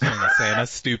no such thing as Santa,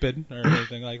 stupid, or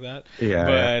anything like that. Yeah.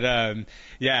 But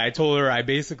I told her, I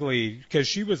basically, because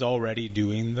she was already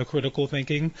doing the critical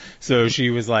thinking, so she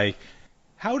was like,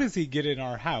 how does he get in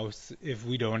our house if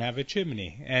we don't have a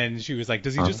chimney? And she was like,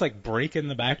 does he just break in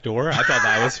the back door? I thought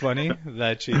that was funny,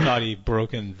 that she thought he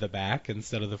broke in the back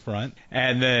instead of the front.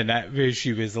 And then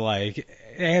she was like,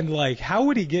 how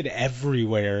would he get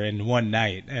everywhere in one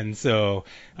night? And so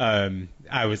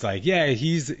I was like, yeah,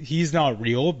 he's not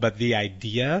real, but the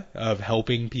idea of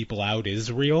helping people out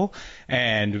is real,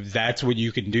 and that's what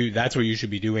you can do. That's what you should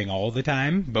be doing all the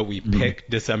time. But we picked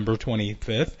December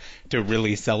 25th to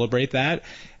really celebrate that.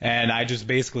 And I just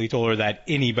basically told her that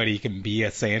anybody can be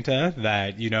a Santa,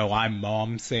 that, I'm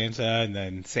mom's Santa, and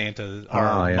then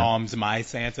Mom's my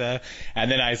Santa. And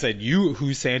then I said,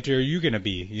 whose Santa are you going to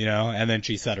be? And then then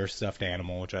she said her stuffed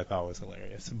animal, which I thought was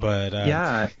hilarious. But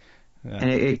Yeah.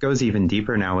 And it goes even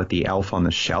deeper now with the elf on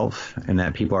the shelf, and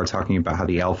that people are talking about how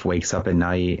the elf wakes up at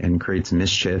night and creates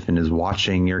mischief and is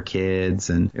watching your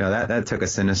kids, and that took a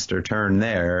sinister turn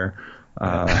there.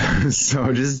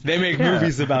 So just they make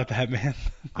movies about that, man.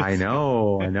 I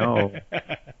know.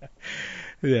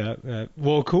 Yeah.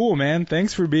 Well, cool, man.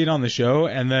 Thanks for being on the show.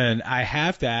 And then I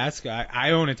have to ask,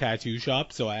 I own a tattoo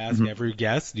shop, so I ask every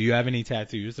guest, do you have any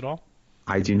tattoos at all?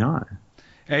 I do not.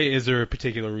 Hey, is there a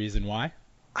particular reason why?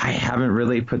 I haven't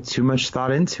really put too much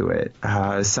thought into it.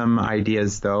 Some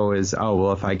ideas, though, is,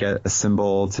 if I get a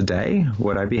symbol today,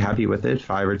 would I be happy with it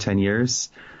 5 or 10 years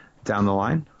down the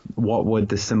line? What would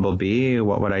the symbol be?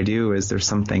 What would I do? Is there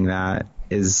something that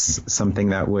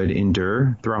would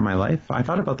endure throughout my life? I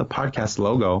thought about the podcast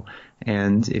logo,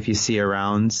 and if you see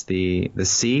around the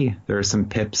C, there are some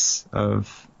pips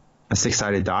of a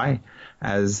 6-sided die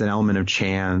as an element of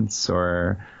chance,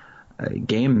 or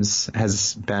games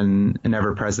has been an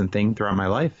ever-present thing throughout my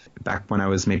life. Back when I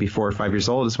was maybe 4 or 5 years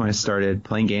old is when I started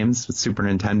playing games with Super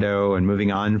Nintendo, and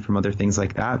moving on from other things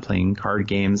like that, playing card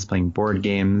games, playing board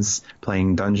games,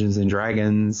 playing Dungeons and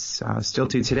Dragons, still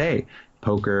to today,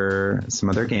 poker, some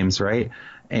other games, right?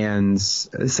 And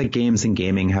it's like games and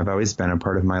gaming have always been a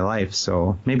part of my life,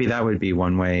 so maybe that would be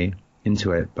one way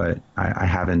into it, but I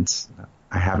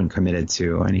haven't committed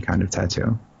to any kind of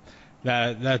tattoo.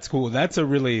 That's cool. That's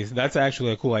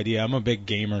actually a cool idea. I'm a big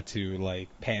gamer too, like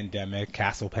Pandemic,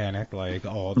 Castle Panic, like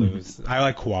all those. I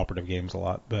like cooperative games a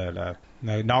lot, but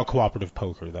no, not cooperative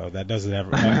poker though. That doesn't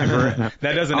that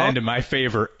doesn't end in my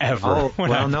favor ever.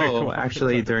 Well, no,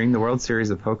 actually, during the World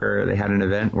Series of Poker, they had an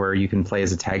event where you can play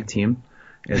as a tag team.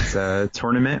 It's a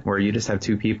tournament where you just have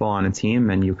 2 people on a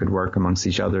team, and you could work amongst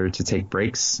each other to take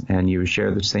breaks, and you share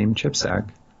the same chip stack.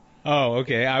 Oh,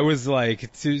 okay. I was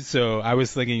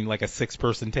thinking like a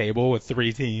 6-person table with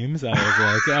 3 teams. I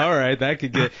was like, all right, that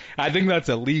could get. I think that's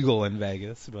illegal in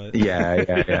Vegas, but yeah.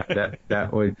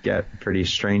 That would get pretty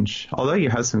strange. Although you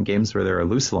have some games where there are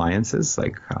loose alliances,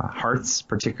 like hearts,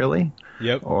 particularly.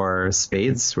 Yep. Or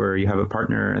spades, where you have a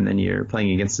partner and then you're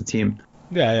playing against a team.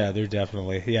 Yeah, they're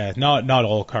definitely. Yeah, not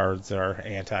all cards are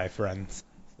anti-friends.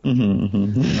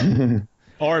 Mm-hmm.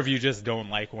 Or if you just don't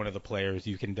like one of the players,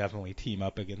 you can definitely team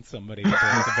up against somebody to play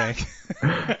at the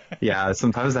bank. Yeah,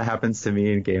 sometimes that happens to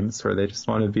me in games where they just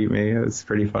want to beat me. It's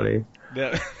pretty funny.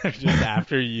 Just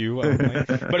after you only.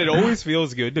 But it always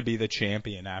feels good to be the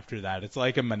champion after that. It's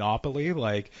like a Monopoly.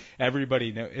 Like,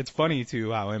 everybody knows. It's funny,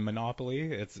 too, how in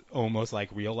Monopoly, it's almost like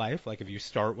real life. Like, if you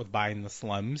start with buying the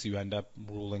slums, you end up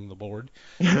ruling the board.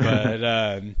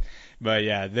 But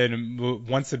yeah, then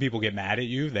once the people get mad at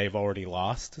you, they've already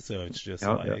lost. So it's just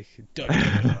the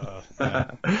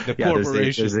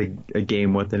corporation. There's a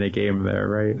game within a game there,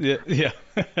 right? Yeah.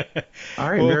 All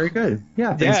right, very good.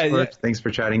 Yeah, thanks for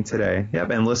chatting today.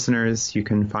 Yep, and listeners, you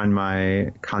can find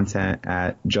my content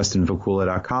at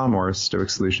justinvacula.com or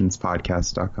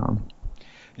stoicsolutionspodcast.com.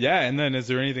 Yeah, and then is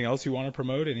there anything else you want to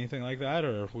promote, anything like that,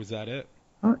 or was that it?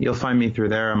 You'll find me through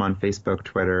there. I'm on Facebook,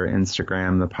 Twitter,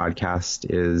 Instagram. The podcast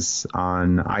is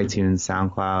on iTunes,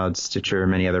 SoundCloud, Stitcher,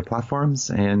 many other platforms,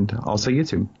 and also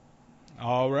YouTube.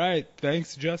 All right.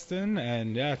 Thanks, Justin.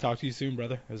 And yeah, talk to you soon,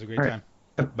 brother. It was a great time.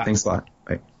 Bye. Thanks a lot.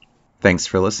 Bye. Thanks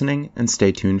for listening, and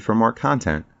stay tuned for more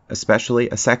content, especially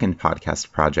a second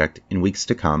podcast project in weeks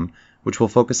to come, which will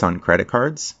focus on credit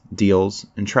cards, deals,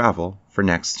 and travel for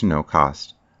next to no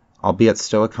cost. I'll be at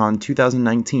StoiCon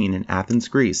 2019 in Athens,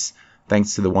 Greece,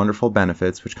 thanks to the wonderful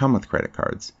benefits which come with credit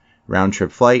cards: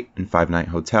 round-trip flight and 5-night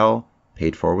hotel,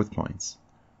 paid for with points.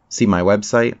 See my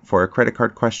website for a credit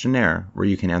card questionnaire where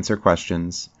you can answer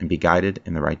questions and be guided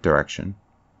in the right direction.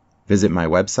 Visit my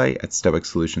website at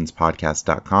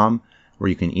stoicsolutionspodcast.com, where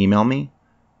you can email me,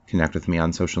 connect with me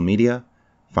on social media,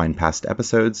 find past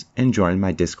episodes, and join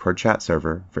my Discord chat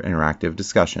server for interactive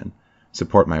discussion.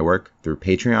 Support my work through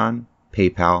Patreon,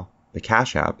 PayPal, the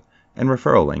Cash App, and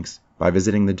referral links by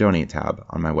visiting the Donate tab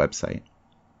on my website.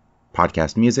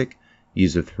 Podcast music,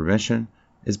 used with permission,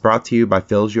 is brought to you by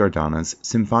Phil Giordano's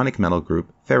symphonic metal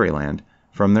group Fairyland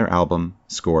from their album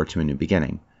Score to a New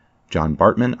Beginning. John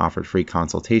Bartman offered free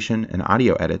consultation and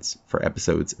audio edits for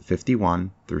episodes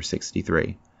 51 through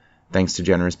 63. Thanks to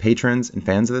generous patrons and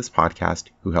fans of this podcast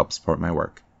who help support my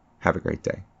work. Have a great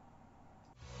day.